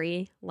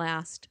very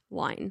last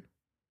line.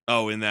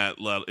 Oh, in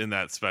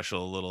that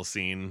special little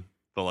scene,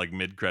 the like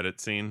mid-credit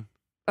scene.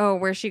 Oh,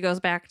 where she goes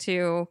back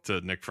to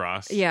Nick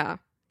Frost. Yeah.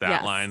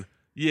 That line.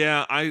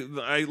 Yeah,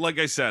 I like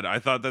I said, I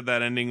thought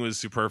that ending was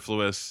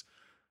superfluous.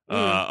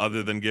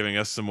 Other than giving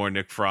us some more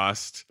Nick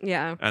Frost.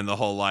 Yeah. And the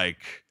whole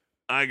like,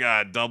 I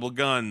got double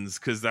guns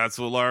because that's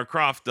what Lara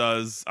Croft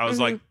does. I was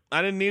like,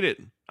 I didn't need it.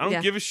 I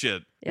don't give a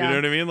shit. Yeah. You know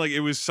what I mean? Like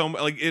it was so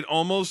like it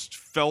almost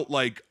felt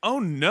like, oh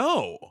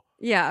no.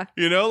 Yeah.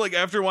 Like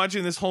after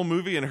watching this whole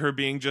movie and her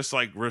being just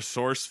like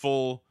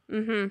resourceful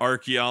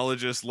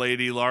archaeologist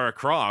lady Lara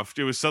Croft,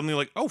 it was suddenly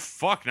like, oh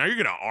fuck, now you're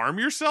gonna arm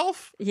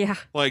yourself? Yeah.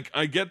 Like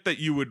I get that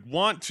you would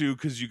want to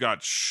because you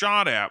got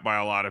shot at by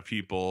a lot of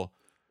people.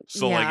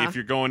 So, like, if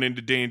you're going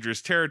into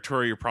dangerous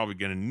territory, you're probably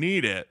going to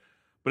need it.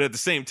 But at the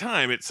same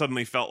time, it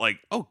suddenly felt like,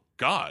 oh,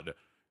 God.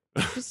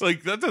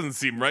 Like, that doesn't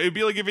seem right. It'd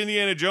be like if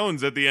Indiana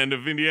Jones at the end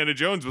of Indiana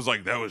Jones was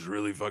like, that was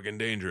really fucking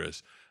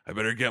dangerous. I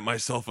better get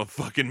myself a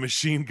fucking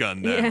machine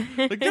gun then.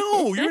 Yeah. Like,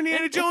 no, you're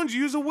Indiana Jones.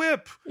 Use a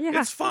whip. Yeah.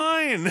 It's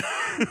fine.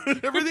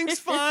 Everything's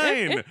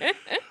fine.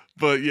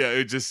 But, yeah,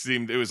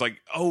 it was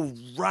like, oh,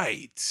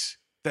 right.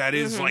 That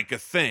is like a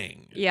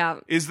thing. Yeah.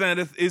 Is that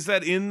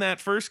in that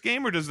first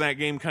game, or does that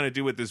game kind of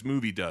do what this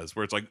movie does,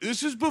 where it's like,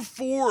 this is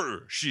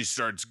before she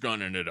starts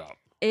gunning it up?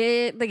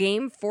 The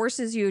game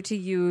forces you to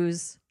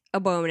use a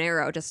bow and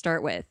arrow to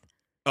start with.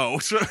 Oh,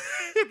 so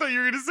I thought you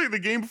were going to say the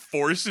game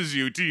forces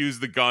you to use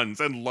the guns,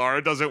 and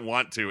Lara doesn't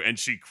want to, and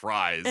she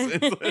cries.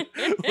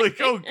 It's like,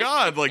 oh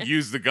God, like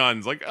use the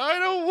guns. Like, I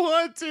don't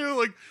want to.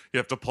 Like, you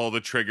have to pull the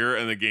trigger,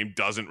 and the game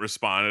doesn't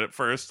respond at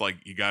first. Like,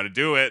 you got to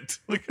do it.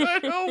 Like, I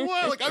don't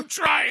want. Like, I'm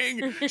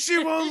trying.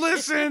 She won't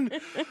listen.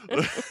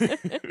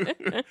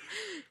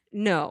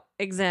 No,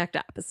 exact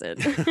opposite.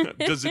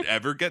 Does it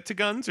ever get to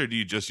guns, or do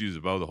you just use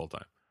a bow the whole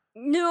time?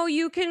 No,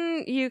 you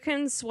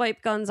can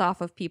swipe guns off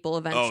of people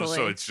eventually. Oh,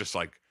 so it's just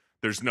like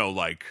there's no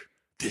like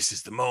this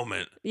is the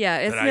moment. Yeah,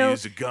 it's that I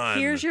use a gun.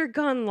 Here's your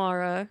gun,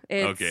 Lara.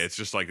 It's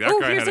just like that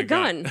guy here's had a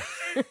gun.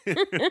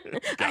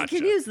 Gotcha. I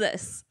can use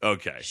this.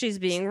 Okay, she's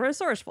being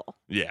resourceful.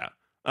 Yeah.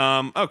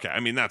 Okay.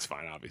 I mean that's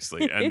fine,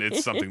 obviously, and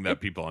it's something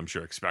that people I'm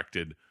sure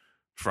expected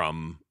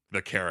from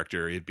the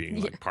character, it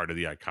being like part of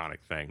the iconic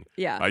thing.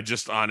 Yeah. I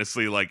just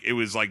honestly like it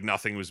was like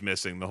nothing was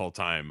missing the whole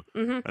time.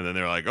 And then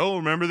they're like, oh,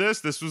 remember this?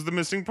 This was the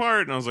missing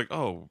part. And I was like,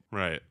 oh,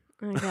 right.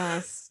 I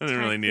guess. I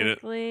didn't really need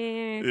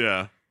it.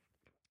 Yeah.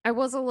 I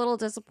was a little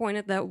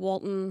disappointed that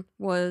Walton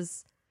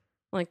was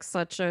like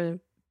such a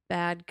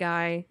bad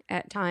guy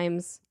at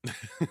times.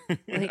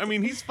 I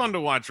mean, he's fun to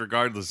watch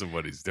regardless of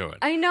what he's doing.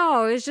 I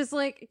know. It's just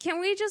like, can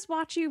we just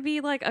watch you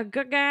be like a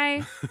good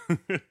guy?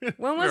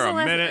 When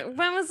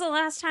was the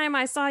last time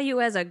I saw you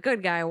as a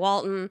good guy,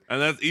 Walton?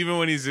 And that's even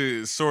when he's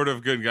a sort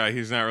of good guy,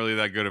 he's not really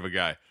that good of a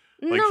guy.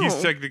 Like, No.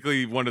 he's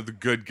technically one of the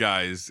good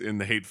guys in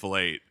the Hateful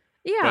Eight.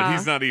 Yeah. But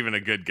he's not even a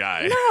good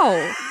guy.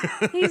 No,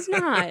 he's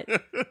not.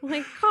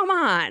 Like, come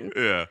on.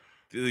 Yeah.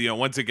 You know,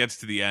 once it gets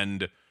to the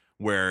end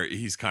where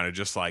he's kind of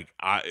just like,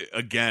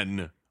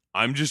 I'm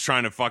just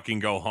trying to fucking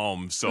go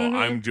home, so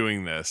I'm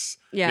doing this.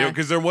 Yeah. You know,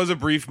 because there was a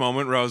brief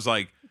moment where I was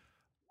like,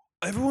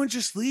 everyone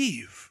just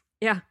leave.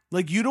 Yeah.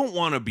 Like, you don't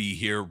want to be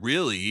here,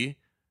 really.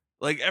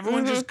 Like,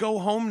 everyone just go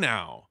home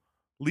now.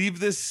 Leave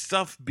this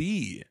stuff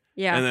be.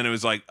 Yeah. And then it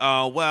was like,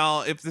 oh,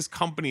 well, if this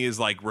company is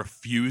like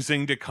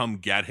refusing to come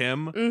get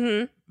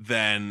him,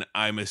 then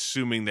I'm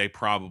assuming they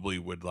probably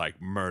would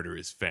like murder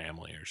his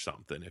family or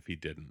something if he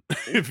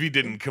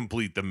didn't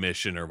complete the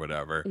mission or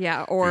whatever.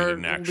 Yeah, or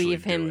didn't actually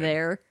leave him do it.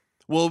 there.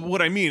 Well,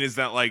 what I mean is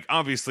that like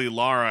obviously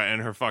Lara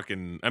and her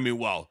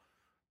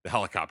the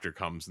helicopter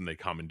comes and they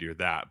commandeer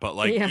that. But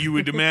like you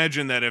would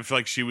imagine that if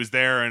like she was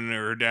there and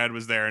her dad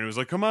was there and it was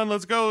like, come on,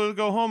 let's go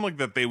home, like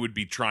that they would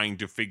be trying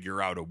to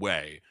figure out a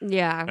way.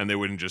 Yeah. And they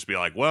wouldn't just be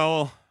like,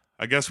 well,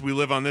 I guess we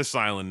live on this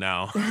island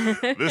now.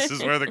 This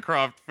is where the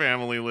Croft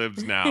family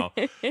lives now.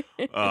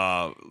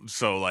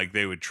 So like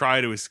they would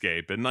try to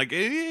escape. And like,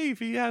 if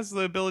he has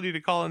the ability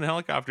to call in a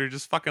helicopter,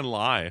 just fucking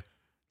lie.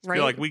 Just be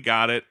like, we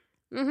got it.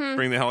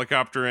 Bring the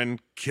helicopter in,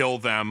 kill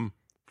them,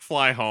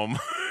 fly home.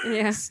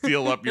 Yeah.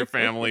 Steal up your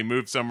family,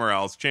 move somewhere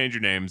else, change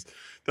your names.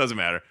 Doesn't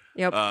matter.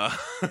 Yep.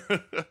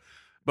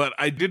 But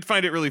I did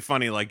find it really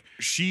funny. Like,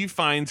 she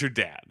finds her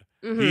dad.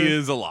 He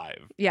is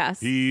alive.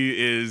 Yes.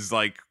 He is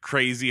like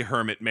crazy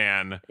hermit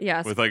man.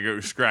 Yes. With like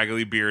a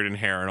scraggly beard and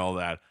hair and all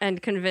that. And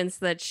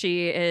convinced that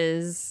she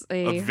is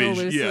a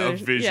vision. Yeah, a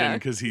hallucination. vision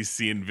because he's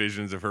seen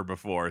visions of her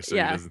before, so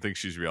he doesn't think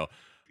she's real.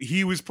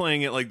 He was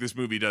playing it like this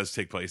movie does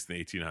take place in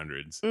the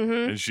 1800s.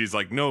 And she's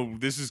like, no,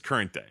 this is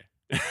current day.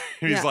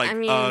 He's like,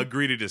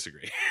 agree to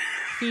disagree.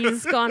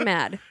 He's gone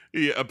mad.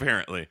 Yeah,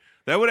 apparently.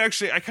 That would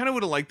actually, I kind of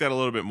would have liked that a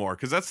little bit more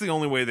because that's the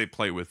only way they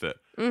play with it.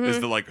 Is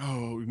they're like,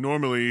 oh,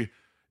 normally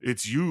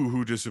it's you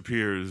who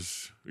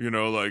disappears, you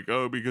know, like,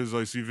 oh, because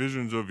I see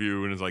visions of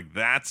you. And it's like,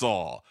 that's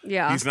all.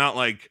 Yeah. He's not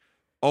like,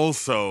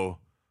 also,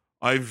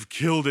 I've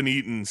killed and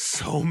eaten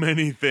so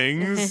many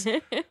things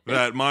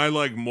that my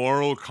like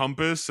moral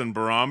compass and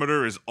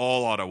barometer is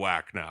all out of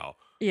whack now.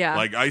 Yeah.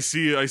 Like I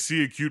see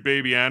a cute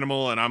baby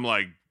animal and I'm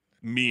like,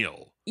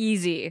 meal.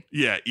 Easy.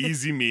 Yeah,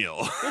 easy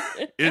meal.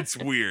 It's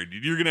weird.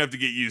 You're gonna have to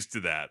get used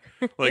to that.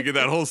 Like in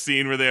that whole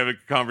scene where they have a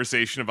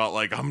conversation about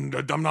like I'm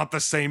not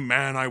the same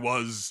man I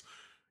was,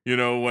 you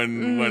know,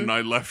 when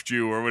I left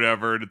you or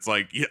whatever. And it's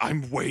like, yeah,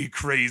 I'm way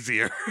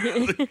crazier.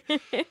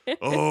 Like,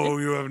 oh,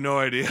 you have no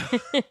idea.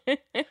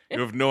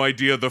 You have no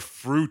idea the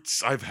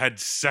fruits I've had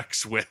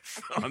sex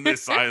with on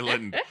this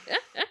island.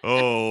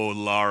 Oh,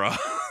 Lara.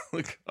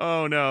 Like,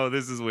 oh no,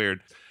 this is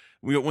weird.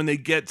 When they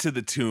get to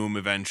the tomb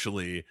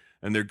eventually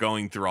and they're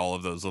going through all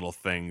of those little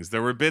things,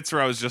 there were bits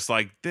where I was just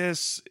like,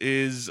 this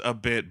is a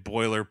bit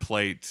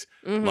boilerplate.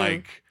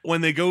 Like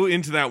when they go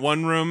into that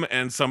one room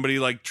and somebody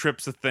like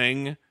trips a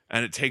thing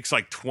and it takes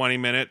like 20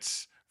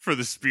 minutes for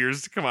the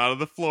spears to come out of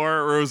the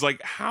floor, or it was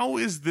like, how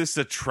is this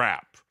a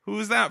trap? Who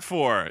is that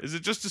for? Is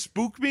it just to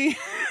spook me?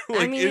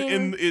 Like, I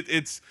mean,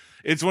 it's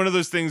one of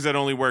those things that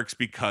only works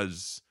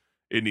because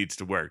it needs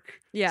to work.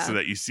 Yeah. So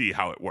that you see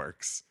how it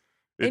works.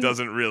 It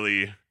doesn't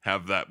really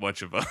have that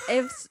much of a.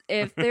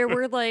 if there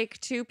were like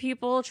two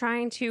people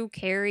trying to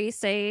carry,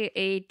 say,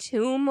 a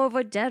tomb of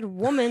a dead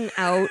woman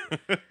out,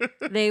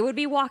 they would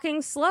be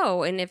walking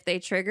slow, and if they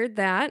triggered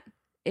that,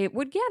 it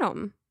would get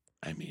them.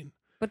 I mean,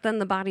 but then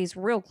the body's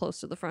real close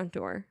to the front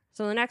door,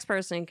 so the next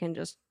person can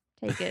just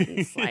take it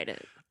and slide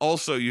it.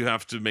 Also, you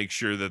have to make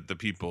sure that the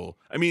people.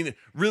 I mean,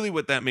 really,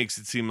 what that makes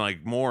it seem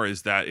like more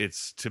is that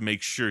it's to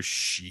make sure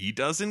she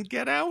doesn't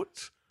get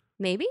out.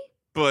 Maybe.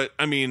 But,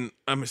 I mean,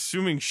 I'm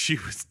assuming she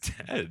was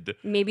dead.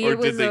 Maybe or it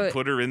was did they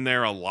put her in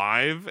there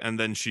alive and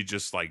then she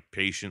just, like,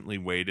 patiently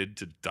waited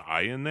to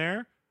die in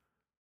there?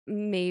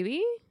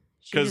 Maybe.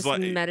 She just like,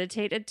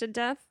 meditated to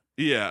death?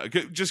 Yeah,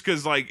 just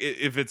because, like,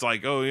 if it's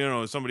like, oh, you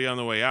know, somebody on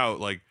the way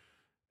out, like,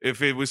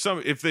 if it was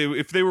if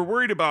they were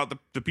worried about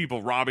the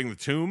people robbing the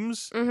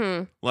tombs,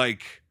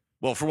 like,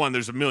 well, for one,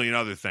 there's a million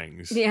other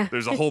things. Yeah.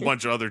 There's a whole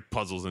bunch of other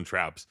puzzles and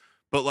traps.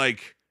 But,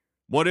 like,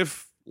 what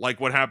if,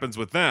 like, what happens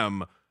with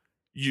them...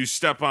 you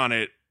step on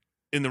it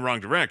in the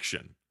wrong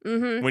direction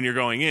when you're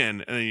going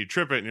in, and then you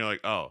trip it, and you're like,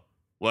 oh,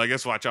 well, I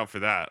guess watch out for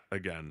that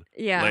again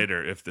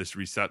later if this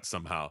resets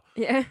somehow.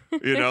 Yeah.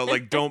 You know,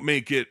 like, don't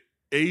make it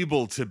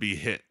able to be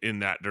hit in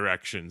that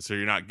direction so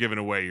you're not giving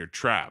away your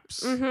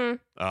traps.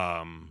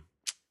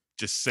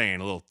 Just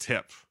saying, a little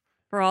tip.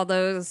 For all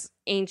those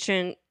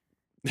ancient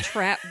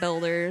trap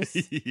builders.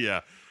 Yeah.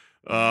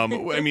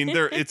 I mean,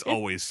 it's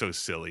always so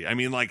silly. I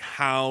mean, like,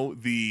 how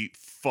the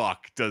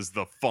fuck does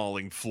the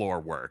falling floor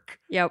work?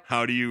 Yep.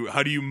 How do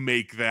you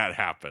make that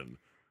happen?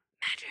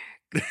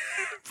 Magic.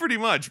 Pretty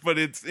much, but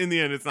it's in the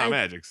end, it's not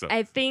magic. So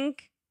I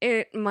think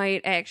it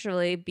might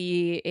actually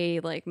be a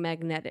like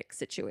magnetic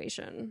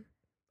situation.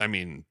 I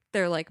mean,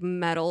 they're like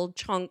metal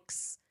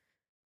chunks,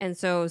 and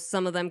so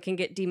some of them can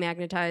get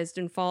demagnetized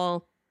and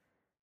fall.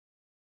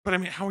 But I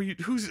mean, how are you?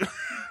 Who's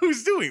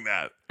doing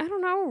that? I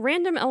don't know.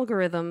 Random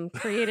algorithm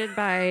created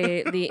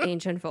by the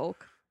ancient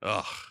folk.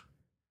 Ugh,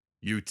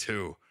 you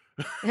too.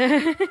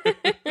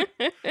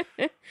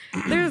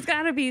 There's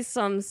got to be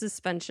some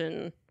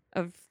suspension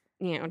of,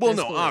 you know. Well,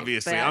 no,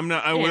 obviously, I'm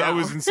not. I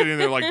wasn't sitting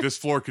there like this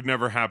floor could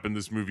never happen.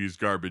 This movie is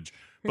garbage.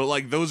 But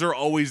like, those are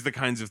always the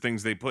kinds of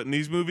things they put in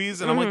these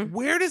movies, and I'm like,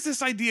 where does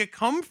this idea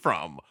come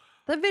from?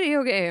 The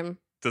video game.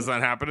 Does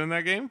that happen in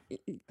that game?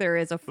 There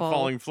is a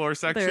falling floor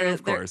section,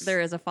 of course.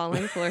 There is a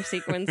falling floor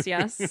sequence,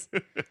 yes.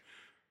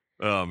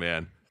 Oh,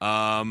 man.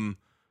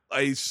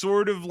 I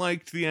sort of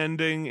liked the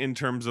ending in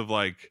terms of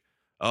like,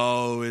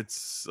 oh,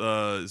 it's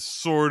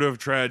sort of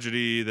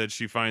tragedy that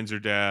she finds her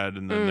dad,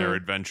 and then their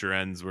adventure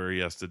ends where he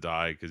has to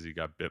die because he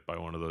got bit by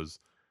one of those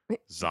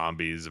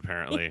zombies,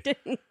 apparently. He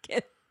didn't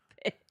get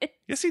bit.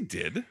 Yes, he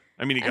did.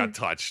 I mean, he got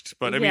touched,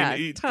 but I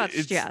mean,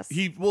 yes.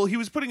 He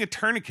was putting a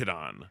tourniquet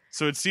on,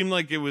 so it seemed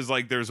like it was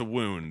like there's a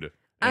wound,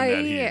 and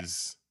that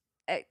he's.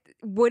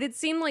 What it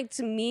seemed like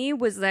to me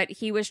was that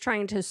he was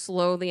trying to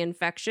slow the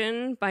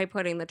infection by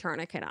putting the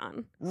tourniquet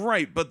on.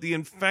 Right, but the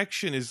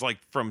infection is like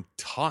from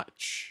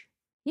touch.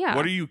 Yeah.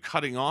 What are you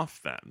cutting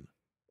off then?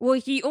 Well,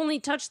 he only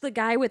touched the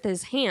guy with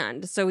his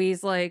hand, so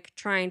he's like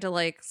trying to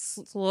like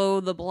slow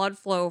the blood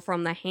flow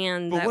from the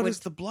hand. But what does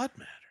the blood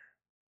matter?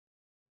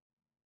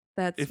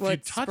 That's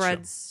what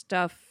spreads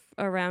stuff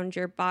around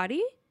your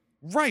body.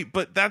 Right,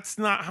 but that's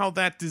not how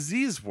that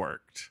disease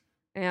worked.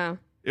 Yeah.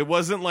 It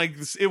wasn't like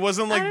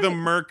the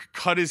merc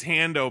cut his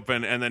hand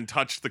open and then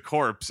touched the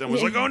corpse and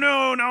was like, "Oh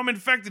no, now I'm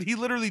infected." He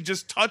literally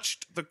just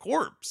touched the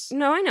corpse.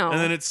 No, I know. And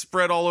then it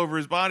spread all over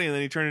his body, and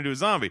then he turned into a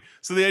zombie.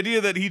 So the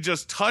idea that he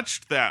just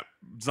touched that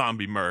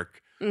zombie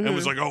merc and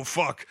was like, "Oh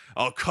fuck,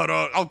 I'll cut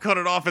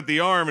it off at the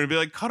arm," and be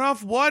like, "Cut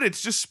off what?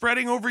 It's just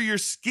spreading over your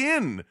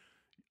skin."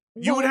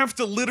 You would have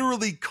to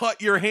literally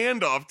cut your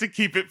hand off to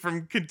keep it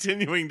from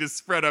continuing to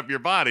spread up your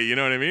body. You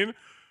know what I mean?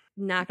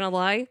 Not gonna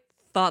lie,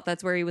 thought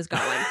that's where he was going.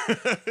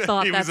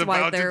 Thought he that's was why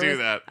about to do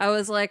that. I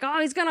was like,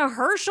 oh, he's gonna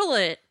Herschel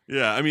it.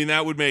 Yeah, I mean,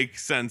 that would make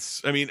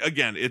sense. I mean,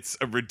 again, it's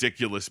a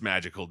ridiculous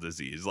magical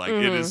disease. Like,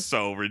 it is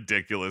so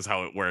ridiculous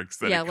how it works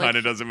that it kind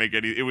of doesn't make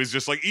any. It was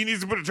just like, he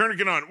needs to put a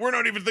tourniquet on. We're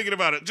not even thinking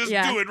about it. Just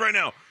do it right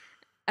now.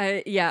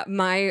 Yeah,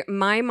 my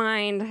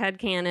mind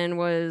headcanon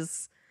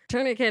was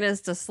tourniquet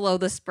is to slow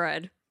the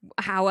spread.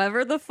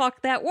 However the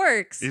fuck that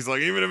works. He's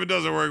like, even if it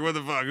doesn't work, what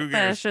the fuck? Who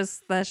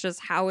cares? That's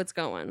just how it's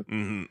going.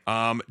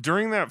 Mm-hmm.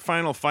 During that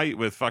final fight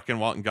with fucking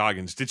Walton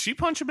Goggins, did she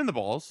punch him in the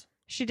balls?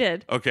 She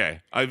did.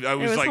 Okay. I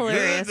was like,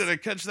 did I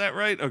catch that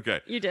right? Okay.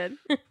 You did.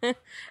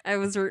 I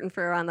was rooting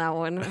for her on that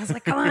one. I was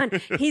like, come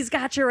on. He's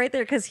got you right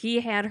there, because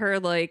he had her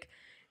like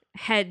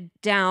head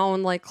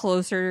down, like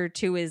closer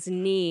to his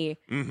knee.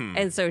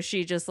 And so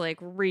she just like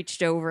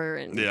reached over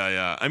and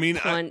I mean,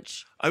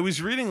 punch. I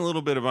was reading a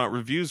little bit about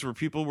reviews where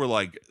people were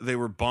like, they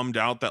were bummed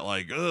out that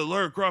like,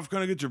 Lara Croft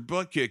kind of gets her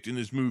butt kicked in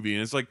this movie.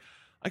 And it's like,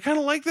 I kind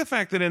of like the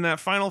fact that in that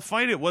final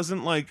fight, it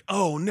wasn't like,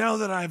 oh, now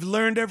that I've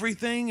learned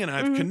everything and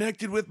I've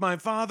connected with my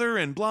father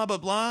and blah, blah,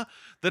 blah,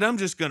 that I'm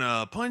just going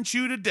to punch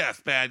you to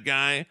death, bad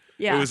guy.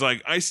 Yeah. It was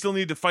like, I still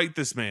need to fight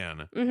this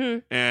man.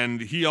 And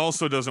he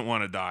also doesn't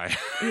want to die.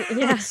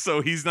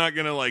 So he's not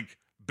going to like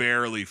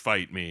barely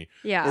fight me.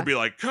 Or be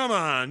like, come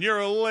on, you're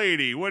a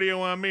lady. What do you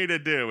want me to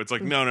do? It's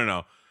like,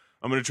 no.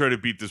 I'm going to try to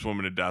beat this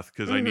woman to death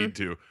because I need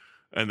to.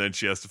 And then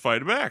she has to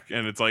fight back.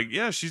 And it's like,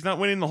 yeah, she's not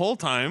winning the whole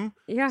time.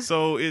 Yeah.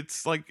 So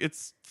it's like,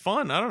 it's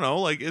fun. I don't know.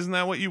 Like, isn't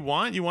that what you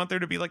want? You want there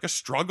to be like a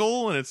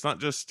struggle and it's not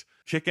just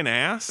kicking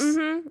ass.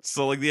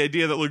 So like the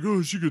idea that like,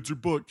 oh, she gets her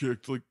butt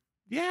kicked. Like,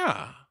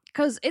 yeah.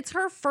 Because it's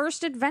her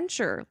first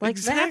adventure. Like,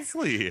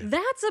 exactly.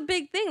 That's a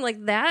big thing.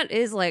 Like, that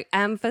is like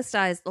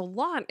emphasized a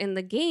lot in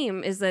the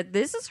game, is that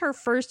this is her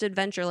first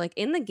adventure. Like,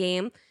 in the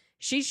game,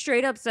 she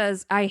straight up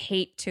says, I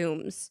hate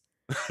tombs.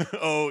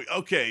 Oh,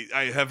 okay.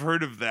 I have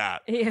heard of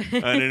that. Yeah.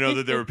 And I know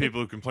that there were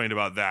people who complained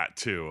about that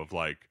too, of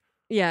like,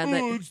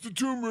 it's the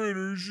Tomb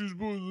Raider. She's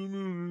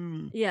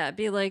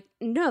be like,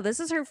 no, this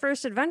is her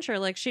first adventure.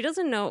 Like, she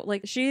doesn't know,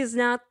 like, she's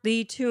not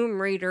the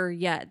Tomb Raider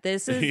yet.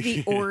 This is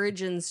the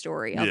origin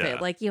story of it.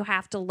 Like, you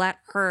have to let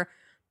her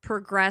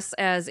progress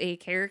as a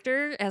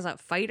character, as a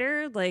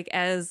fighter, like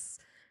as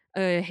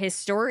a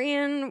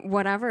historian,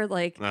 whatever.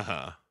 Like,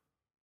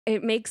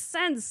 it makes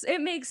sense.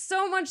 It makes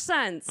so much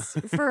sense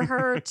for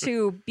her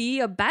to be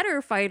a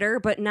better fighter,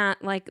 but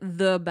not like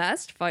the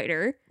best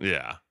fighter.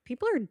 Yeah.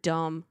 People are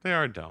dumb. They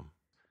are dumb.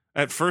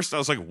 At first, I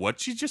was like,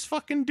 what'd she just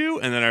fucking do?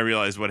 And then I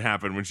realized what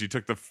happened when she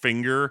took the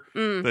finger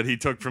that he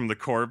took from the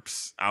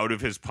corpse out of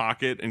his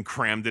pocket and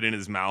crammed it in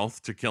his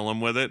mouth to kill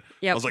him with it.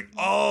 Yep. I was like,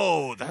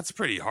 oh, that's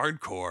pretty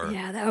hardcore.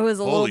 Yeah, that was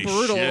a Holy little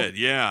brutal. shit,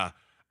 yeah.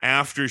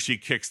 After she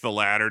kicks the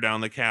ladder down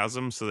the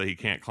chasm so that he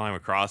can't climb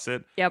across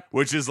it. Yep.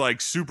 Which is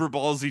like super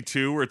ballsy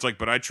too, where it's like,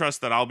 but I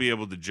trust that I'll be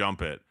able to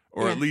jump it.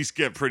 Or Yeah. at least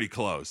get pretty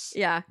close.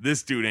 Yeah.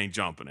 This dude ain't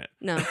jumping it.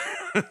 No.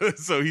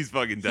 So he's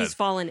fucking dead. He's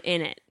fallen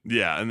in it.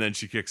 Yeah, and then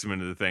she kicks him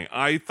into the thing.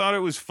 I thought it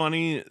was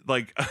funny.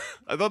 Like,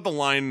 I thought the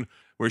line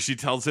where she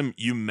tells him,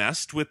 "You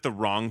messed with the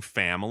wrong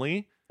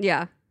family." Yeah.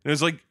 And it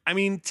was like, I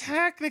mean,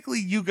 technically,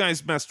 you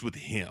guys messed with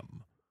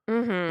him.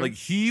 Mm-hmm. Like,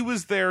 he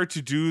was there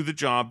to do the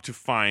job to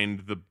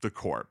find the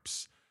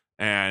corpse,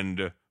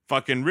 and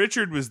fucking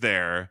Richard was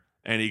there,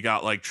 and he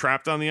got like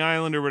trapped on the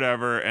island or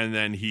whatever, and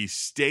then he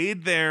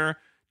stayed there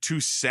to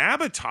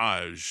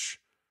sabotage.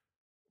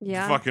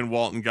 Yeah. Fucking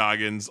Walton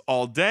Goggins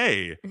all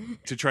day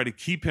to try to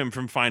keep him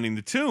from finding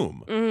the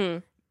tomb. Mm-hmm.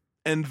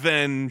 And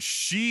then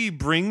she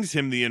brings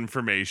him the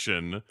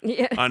information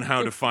Yeah. on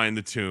how to find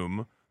the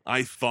tomb.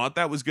 I thought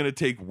that was going to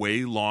take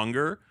way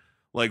longer.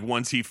 Like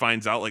once he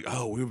finds out, like,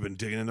 oh, we've been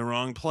digging in the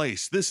wrong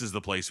place. This is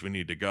the place we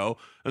need to go.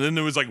 And then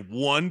there was like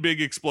one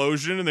big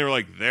explosion and they were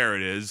like, there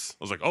it is.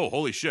 I was like, oh,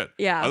 holy shit.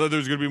 Yeah. I thought there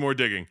was going to be more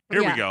digging.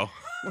 Here Yeah. we go.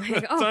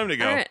 Like, oh, Time to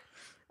go. all right.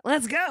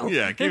 Let's go.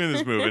 Yeah, keeping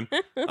this moving.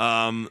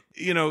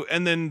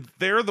 And then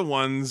they're the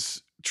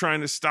ones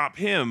trying to stop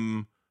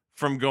him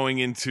from going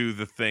into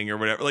the thing or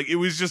whatever. Like, it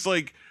was just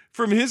like,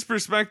 from his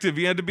perspective,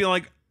 he had to be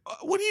like,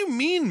 what do you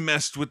mean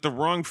messed with the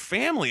wrong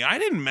family? I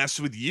didn't mess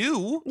with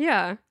you.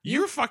 Yeah.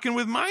 You're fucking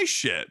with my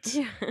shit.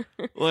 Yeah.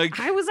 Like,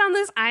 I was on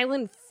this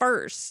island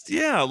first.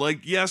 yeah, like,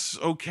 yes,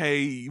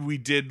 okay, we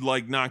did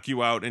like knock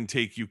you out and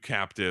take you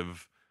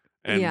captive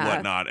and Yeah.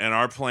 whatnot. And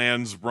our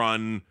plans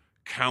run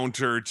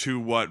counter to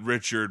what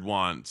Richard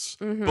wants.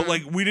 Mhm. But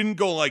like, we didn't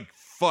go like,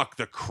 fuck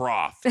the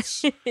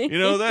Crofts.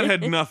 That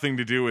had nothing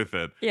to do with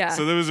it. Yeah.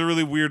 So there was a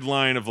really weird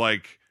line of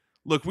like,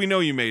 look, we know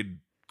you made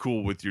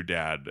cool with your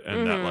dad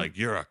and that Mhm. like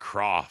you're a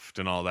Croft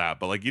and all that,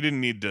 but like you didn't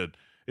need to,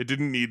 it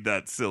didn't need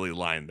that silly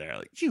line there.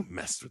 Like, you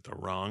messed with the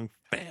wrong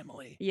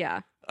family.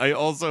 Yeah. I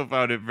also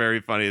found it very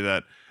funny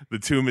that the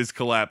tomb is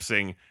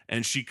collapsing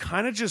and she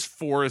kind of just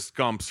Forrest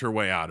Gumps her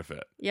way out of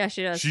it. Yeah,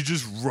 she does. She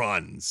just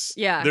runs.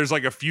 Yeah. There's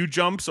like a few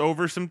jumps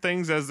over some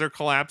things as they're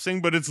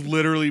collapsing, but it's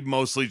literally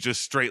mostly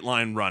just straight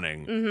line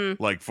running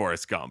Mm-hmm. like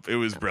Forrest Gump. It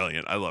was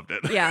brilliant. I loved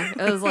it. Yeah.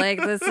 It was like,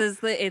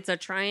 it's a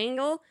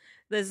triangle.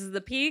 This is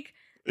the peak.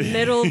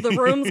 Middle of the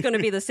room's going to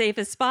be the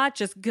safest spot.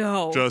 Just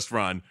go. Just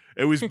run.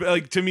 It was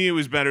like, to me, it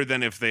was better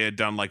than if they had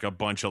done like a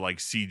bunch of like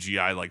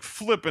CGI, like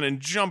flipping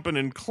and jumping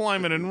and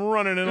climbing and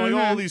running and like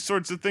all these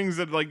sorts of things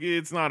that like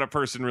it's not a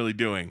person really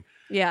doing.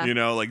 Yeah.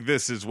 Like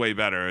this is way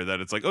better. That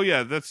it's like, oh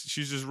yeah,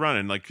 she's just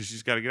running like because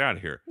she's got to get out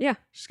of here. Yeah.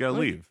 She's got to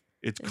leave.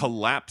 It's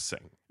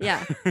collapsing.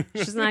 Yeah.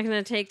 She's not going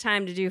to take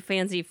time to do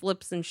fancy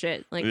flips and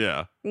shit. Like,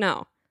 Yeah.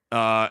 no.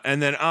 And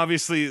then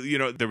obviously,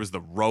 there was the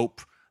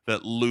rope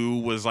that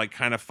Lou was like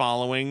kind of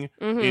following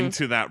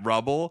into that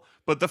rubble.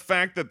 But the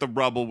fact that the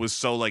rubble was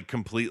so like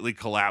completely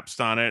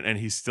collapsed on it and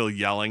he's still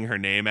yelling her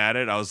name at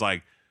it, I was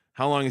like,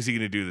 how long is he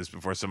going to do this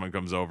before someone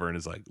comes over and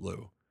is like,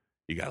 Lou,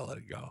 you got to let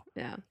it go.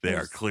 Yeah. They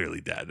are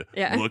clearly dead.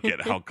 Yeah. Look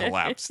at how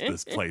collapsed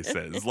this place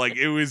is. Like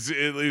it was,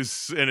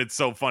 and it's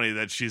so funny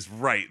that she's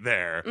right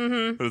there.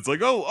 Mm-hmm. But it's like,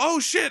 oh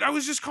shit, I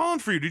was just calling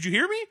for you. Did you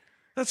hear me?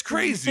 That's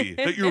crazy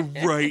that you're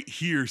right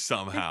here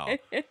somehow.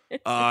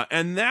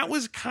 And that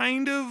was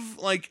kind of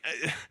like,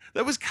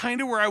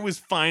 where I was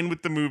fine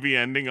with the movie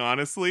ending,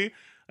 honestly.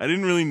 I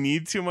didn't really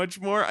need too much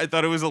more. I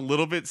thought it was a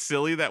little bit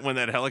silly that when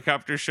that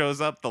helicopter shows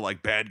up, the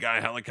like bad guy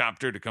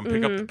helicopter to come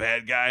pick up the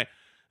bad guy.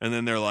 And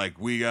then they're like,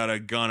 we got a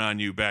gun on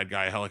you, bad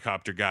guy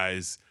helicopter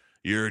guys.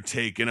 You're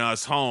taking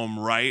us home,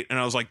 right? And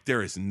I was like,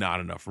 there is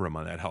not enough room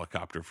on that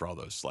helicopter for all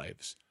those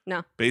slaves.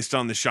 No. Based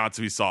on the shots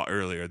we saw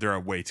earlier, there are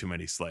way too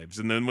many slaves.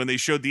 And then when they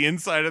showed the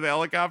inside of the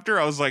helicopter,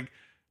 I was like,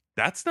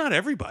 that's not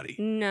everybody.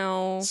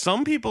 No.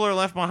 Some people are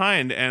left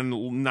behind,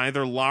 and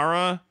neither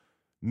Lara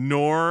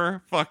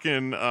nor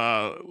fucking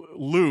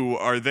Lou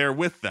are there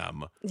with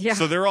them. Yeah.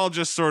 So they're all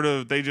just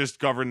they just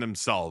govern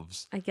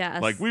themselves. I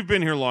guess. Like, we've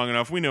been here long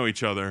enough. We know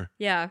each other.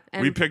 Yeah.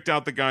 And We picked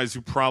out the guys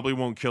who probably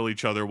won't kill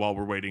each other while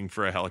we're waiting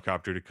for a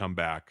helicopter to come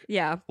back.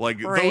 yeah. Like,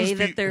 Pray those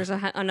that there's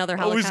another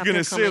I helicopter was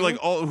gonna say, coming. like,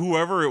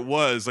 whoever it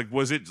was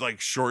it like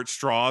short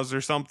straws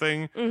or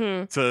something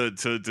Mm-hmm.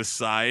 to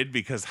decide?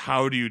 Because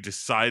how do you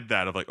decide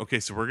that? Of like, okay,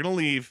 so we're gonna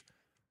leave.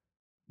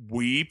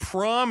 We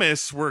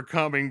promise we're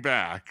coming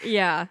back.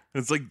 Yeah.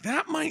 It's like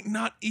that might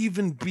not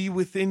even be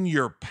within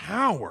your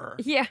power.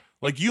 Yeah.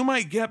 Like, you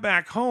might get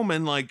back home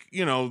and like,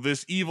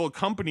 this evil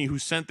company who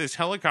sent this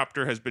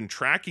helicopter has been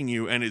tracking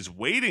you and is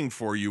waiting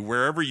for you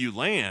wherever you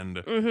land.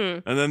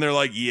 Mm-hmm. And then they're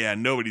like, yeah,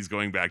 nobody's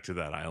going back to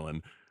that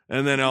island.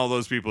 And then all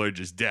those people are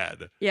just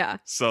dead. Yeah.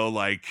 So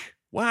like,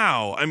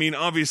 wow. I mean,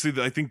 obviously,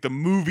 I think the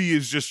movie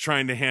is just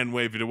trying to hand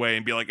wave it away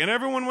and be like, and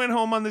everyone went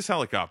home on this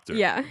helicopter.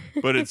 Yeah.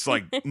 But it's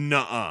like,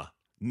 nuh-uh.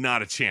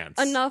 Not a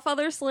chance. Enough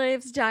other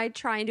slaves died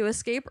trying to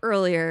escape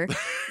earlier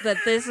that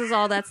this is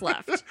all that's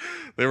left.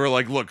 They were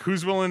like, look,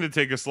 who's willing to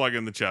take a slug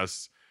in the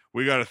chest?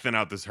 We got to thin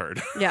out this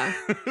herd. Yeah.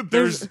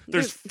 there's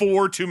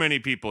 4 too many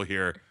people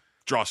here.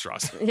 Draw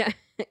straws. Yeah.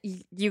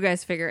 You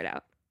guys figure it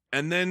out.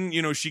 And then,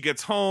 she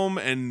gets home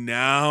and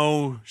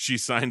now she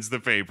signs the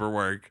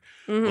paperwork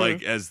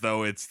like as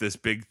though it's this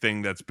big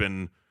thing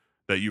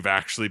that you've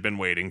actually been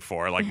waiting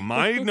for. Like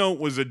my note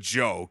was a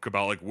joke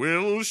about like,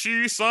 will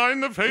she sign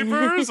the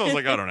papers? I was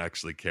like, I don't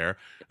actually care.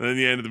 And then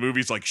the end of the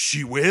movie's like,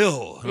 she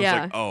will. And I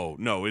was like, oh,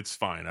 no, it's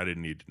fine. I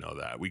didn't need to know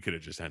that. We could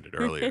have just ended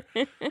earlier.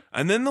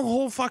 And then the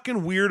whole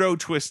fucking weirdo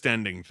twist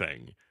ending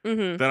thing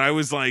that I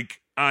was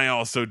like, I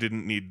also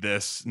didn't need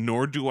this,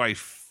 nor do I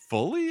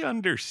fully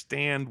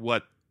understand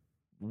what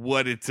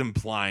it's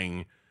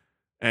implying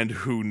and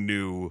who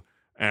knew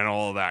and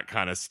all that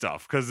kind of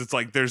stuff. Because it's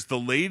like there's the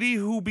lady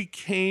who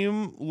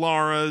became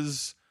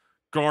Lara's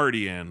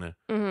guardian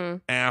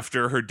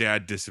after her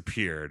dad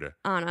disappeared.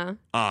 Anna.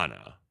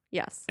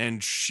 Yes.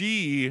 And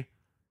she,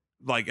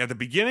 like, at the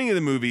beginning of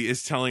the movie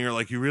is telling her,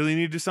 like, you really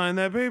need to sign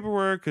that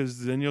paperwork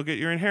because then you'll get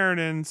your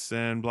inheritance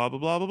and blah, blah,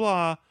 blah, blah,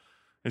 blah.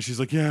 And she's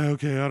like, yeah,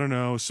 okay, I don't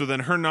know. So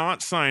then her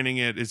not signing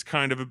it is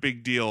kind of a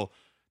big deal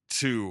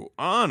to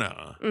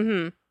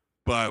Anna.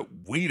 But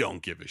we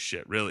don't give a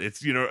shit, really.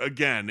 It's,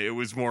 again, it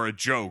was more a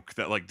joke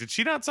that, like, did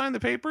she not sign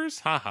the papers?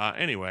 Haha.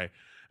 Anyway.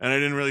 And I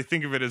didn't really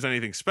think of it as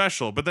anything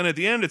special. But then at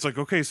the end, it's like,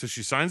 okay, so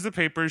she signs the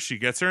papers, she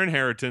gets her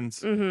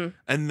inheritance, and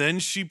then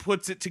she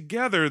puts it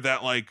together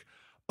that, like,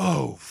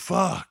 oh,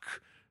 fuck.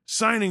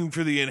 Signing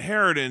for the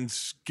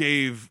inheritance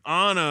gave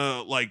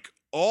Anna, like,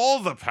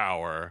 all the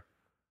power.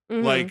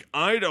 Like,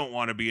 I don't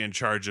want to be in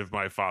charge of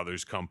my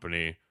father's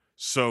company,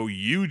 so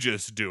you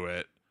just do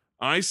it.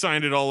 I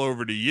signed it all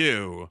over to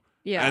you.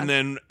 Yeah. And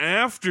then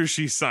after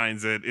she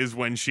signs it is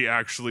when she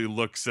actually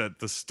looks at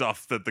the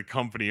stuff that the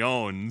company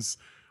owns,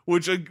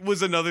 which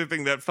was another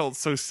thing that felt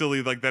so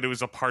silly, like that it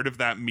was a part of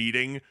that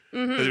meeting.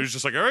 That it was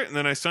just like, all right, and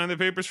then I signed the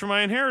papers for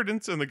my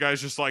inheritance. And the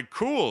guy's just like,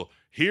 cool,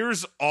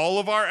 here's all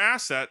of our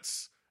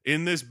assets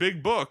in this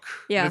big book.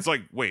 Yeah. And it's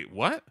like, wait,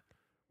 what?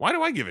 Why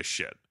do I give a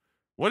shit?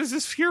 What is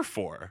this here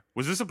for?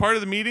 Was this a part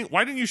of the meeting?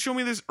 Why didn't you show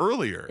me this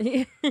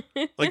earlier?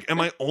 Like,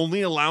 am I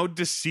only allowed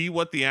to see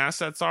what the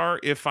assets are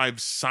if I've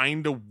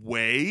signed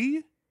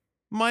away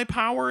my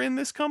power in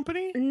this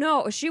company?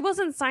 No, she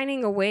wasn't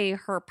signing away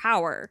her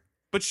power.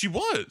 But she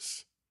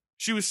was.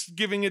 She was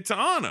giving it to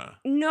Anna.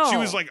 No. She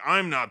was like,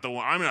 I'm not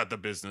the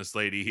business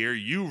lady here.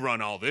 You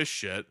run all this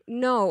shit.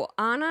 No,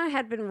 Anna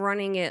had been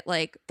running it,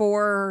 like,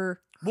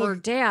 for her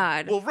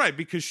dad. Well, right,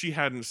 because she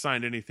hadn't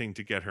signed anything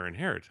to get her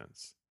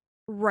inheritance.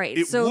 Right.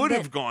 It would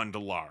have gone to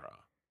Lara.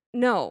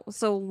 No.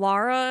 So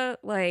Lara,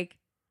 like,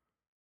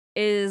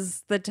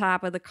 is the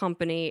top of the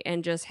company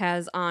and just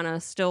has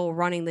Anna still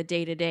running the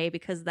day-to-day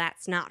because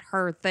that's not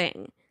her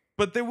thing.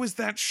 But there was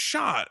that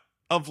shot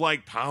of,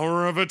 like,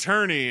 power of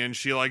attorney and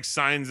she, like,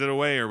 signs it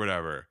away or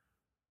whatever.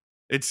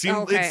 It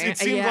seemed it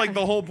seemed like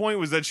the whole point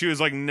was that she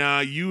was like, nah,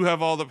 you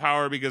have all the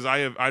power because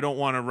I don't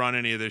want to run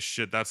any of this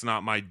shit. That's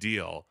not my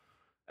deal.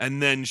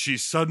 And then she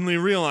suddenly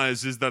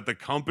realizes that the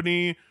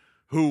company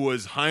who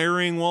was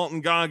hiring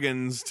Walton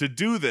Goggins to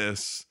do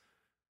this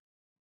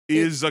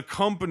is a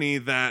company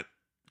that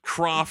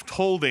Croft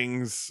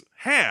Holdings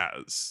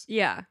has.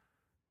 Yeah.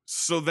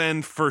 So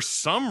then for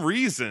some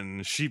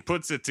reason, she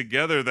puts it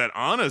together that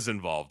Anna's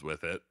involved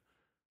with it,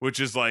 which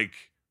is like,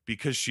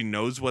 because she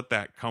knows what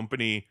that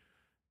company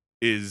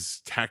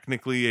is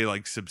technically a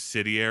like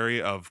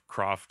subsidiary of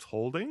Croft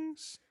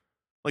Holdings.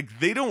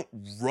 Like, they don't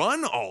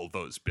run all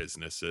those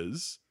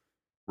businesses,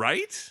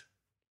 right?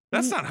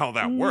 That's not how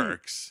that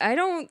works. I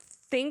don't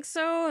think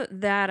so.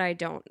 That I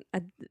don't.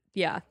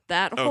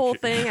 That whole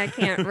thing I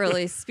can't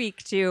really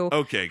speak to.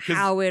 Okay,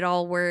 how it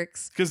all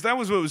works. Because that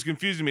was what was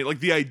confusing me. Like,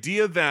 the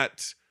idea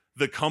that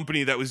the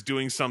company that was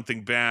doing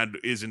something bad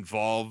is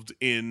involved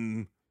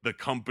in the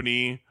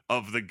company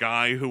of the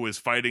guy who was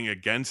fighting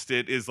against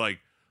it is like,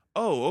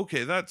 oh,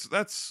 okay,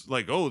 that's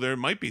like, oh, there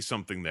might be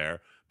something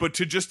there. But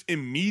to just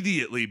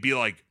immediately be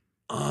like,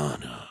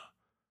 Anna,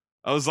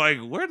 I was like,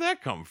 where'd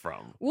that come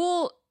from?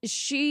 Well,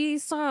 she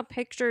saw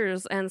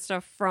pictures and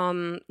stuff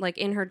from, like,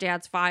 in her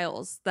dad's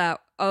files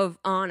of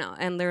Anna,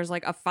 and there's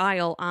like a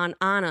file on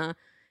Anna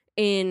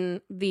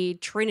in the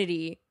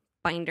Trinity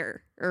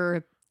binder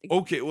or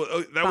okay, well,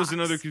 that box. Was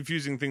another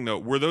confusing thing, though.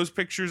 Were those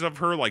pictures of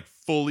her like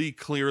fully,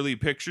 clearly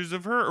pictures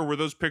of her, or were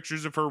those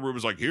pictures of her where it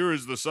was like, here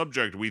is the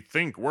subject we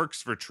think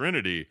works for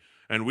Trinity,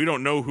 and we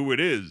don't know who it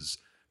is?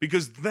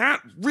 Because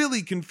that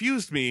really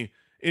confused me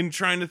in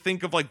trying to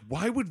think of, like,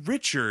 why would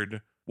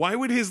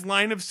his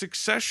line of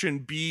succession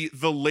be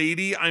the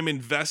lady I'm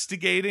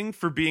investigating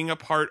for being a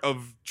part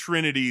of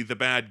Trinity, the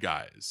bad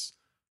guys?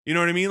 You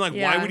know what I mean? Like,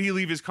 why would he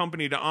leave his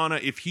company to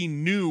Anna if he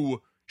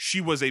knew she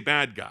was a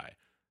bad guy?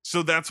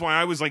 So that's why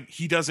I was like,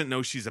 he doesn't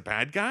know she's a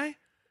bad guy?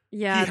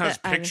 Yeah. He has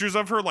pictures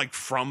of her, like,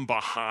 from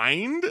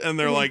behind, and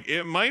they're like,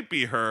 it might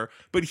be her.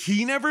 But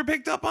he never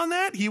picked up on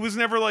that? He was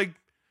never like,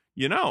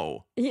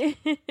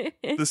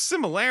 the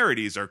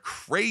similarities are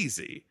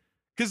crazy.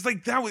 Because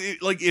like that was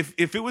like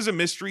if it was a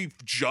mystery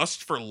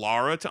just for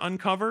Lara to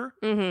uncover,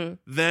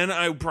 then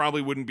I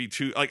probably wouldn't be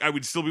too like I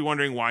would still be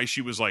wondering why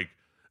she was like,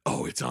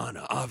 oh, it's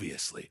Anna,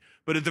 obviously.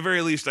 But at the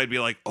very least, I'd be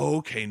like,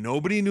 okay,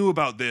 nobody knew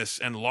about this,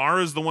 and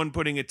Lara's the one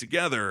putting it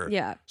together.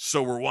 Yeah.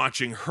 So we're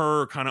watching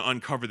her kind of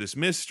uncover this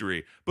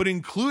mystery, but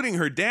including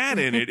her dad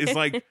in it is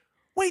like,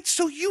 wait,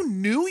 so you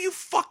knew, you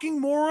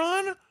fucking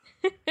moron?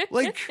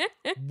 Like,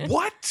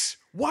 what?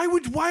 Why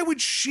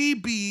would she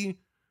be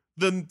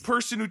the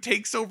person who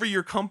takes over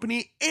your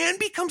company and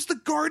becomes the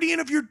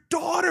guardian of your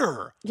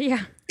daughter?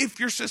 Yeah. If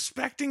you're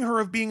suspecting her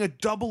of being a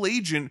double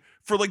agent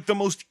for like the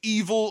most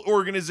evil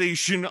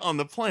organization on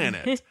the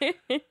planet.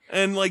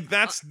 And like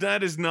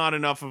that is not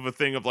enough of a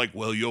thing of like,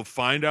 well, you'll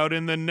find out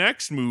in the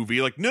next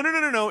movie. Like,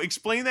 no.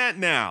 Explain that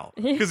now.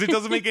 Because it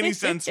doesn't make any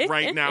sense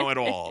right now at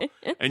all.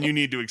 And you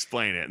need to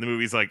explain it. And the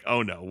movie's like,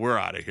 oh no, we're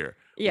out of here.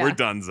 Yeah. We're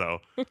donezo.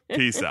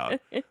 Peace out.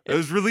 It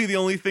was really the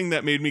only thing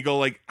that made me go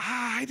like,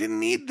 I didn't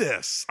need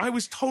this. I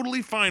was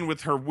totally fine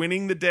with her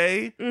winning the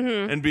day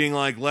and being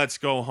like, let's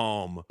go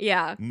home.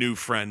 Yeah. New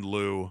friend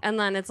Lou. And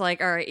then it's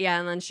like, all right, yeah.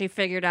 And then she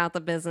figured out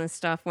the business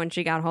stuff when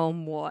she got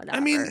home. Whatever. I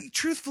mean,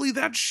 truthfully,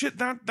 that shit,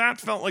 that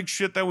felt like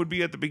shit that would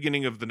be at the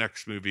beginning of the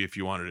next movie if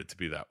you wanted it to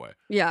be that way.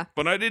 Yeah.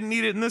 But I didn't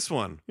need it in this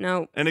one.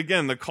 No. And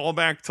again, the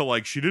callback to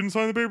like, she didn't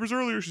sign the papers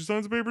earlier, she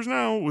signs the papers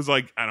now, was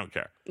like, I don't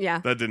care. Yeah.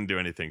 That didn't do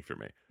anything for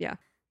me. Yeah.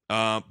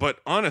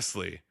 But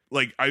honestly,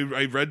 like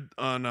I read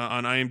on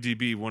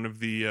IMDb one of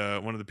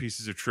the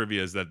pieces of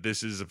trivia is that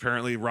this is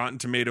apparently Rotten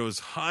Tomatoes'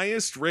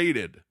 highest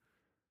rated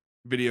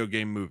video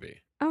game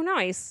movie. Oh,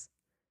 nice.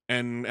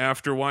 And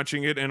after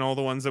watching it and all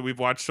the ones that we've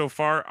watched so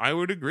far, I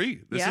would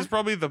agree. This is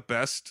probably the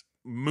best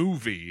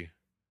movie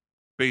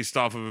based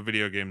off of a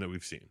video game that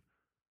we've seen.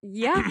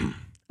 Yeah.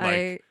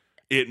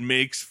 It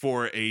makes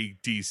for a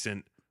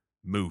decent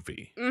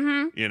movie.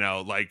 You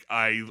know, like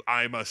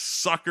I'm a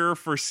sucker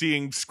for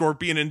seeing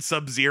Scorpion and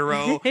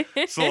Sub-Zero.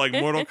 So like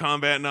Mortal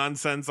Kombat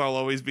nonsense I'll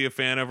always be a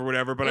fan of or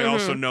whatever, but I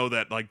also know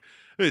that like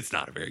it's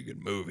not a very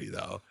good movie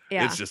though.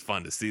 Yeah. It's just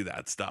fun to see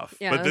that stuff.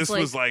 Yeah, but this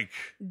was like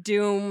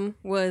Doom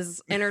was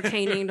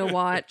entertaining to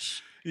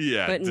watch.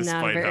 Yeah, but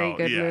not a very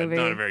good movie.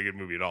 Not a very good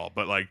movie at all.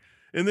 But like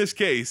in this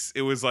case,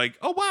 it was like,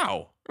 oh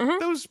wow.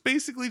 That was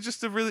basically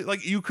just a really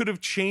like you could have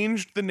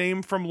changed the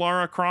name from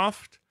Lara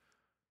Croft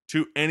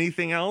to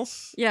anything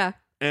else. Yeah.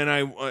 And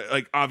I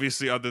like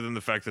obviously other than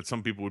the fact that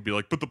some people would be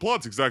like, but the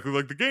plot's exactly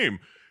like the game.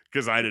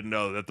 Because I didn't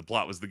know that the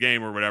plot was the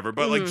game or whatever.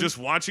 But like just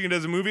watching it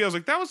as a movie, I was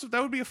like, that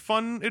would be a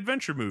fun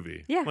adventure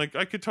movie. Yeah. Like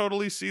I could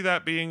totally see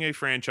that being a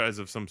franchise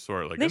of some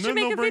sort. Like they should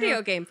make a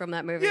video game from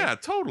that movie. Yeah,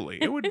 totally.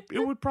 It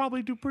would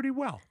probably do pretty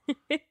well.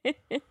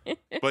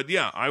 But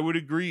yeah, I would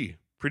agree.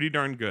 Pretty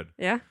darn good.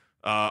 Yeah.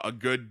 A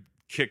good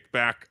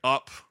kickback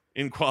up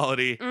in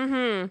quality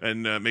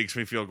and makes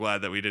me feel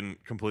glad that we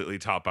didn't completely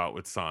top out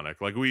with Sonic.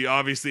 Like we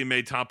obviously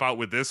may top out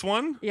with this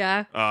one.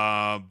 Yeah.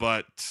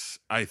 But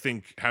I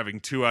think having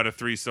 2 out of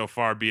 3 so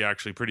far be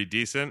actually pretty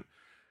decent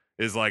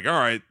is like, all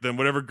right, then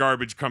whatever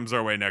garbage comes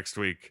our way next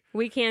week,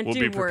 we'll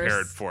be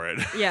prepared for it.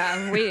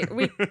 Yeah,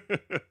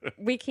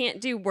 we can't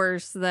do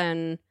worse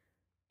than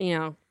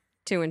 2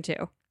 and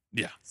 2.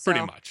 Yeah, so,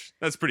 pretty much.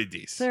 That's pretty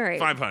decent. Right.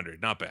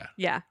 500, not bad.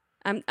 Yeah,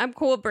 I'm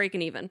cool with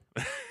breaking even.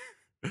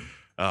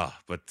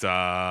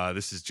 But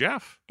this is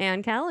Jeff.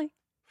 And Callie.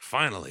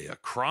 Finally, a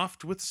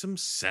Croft with some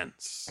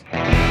sense.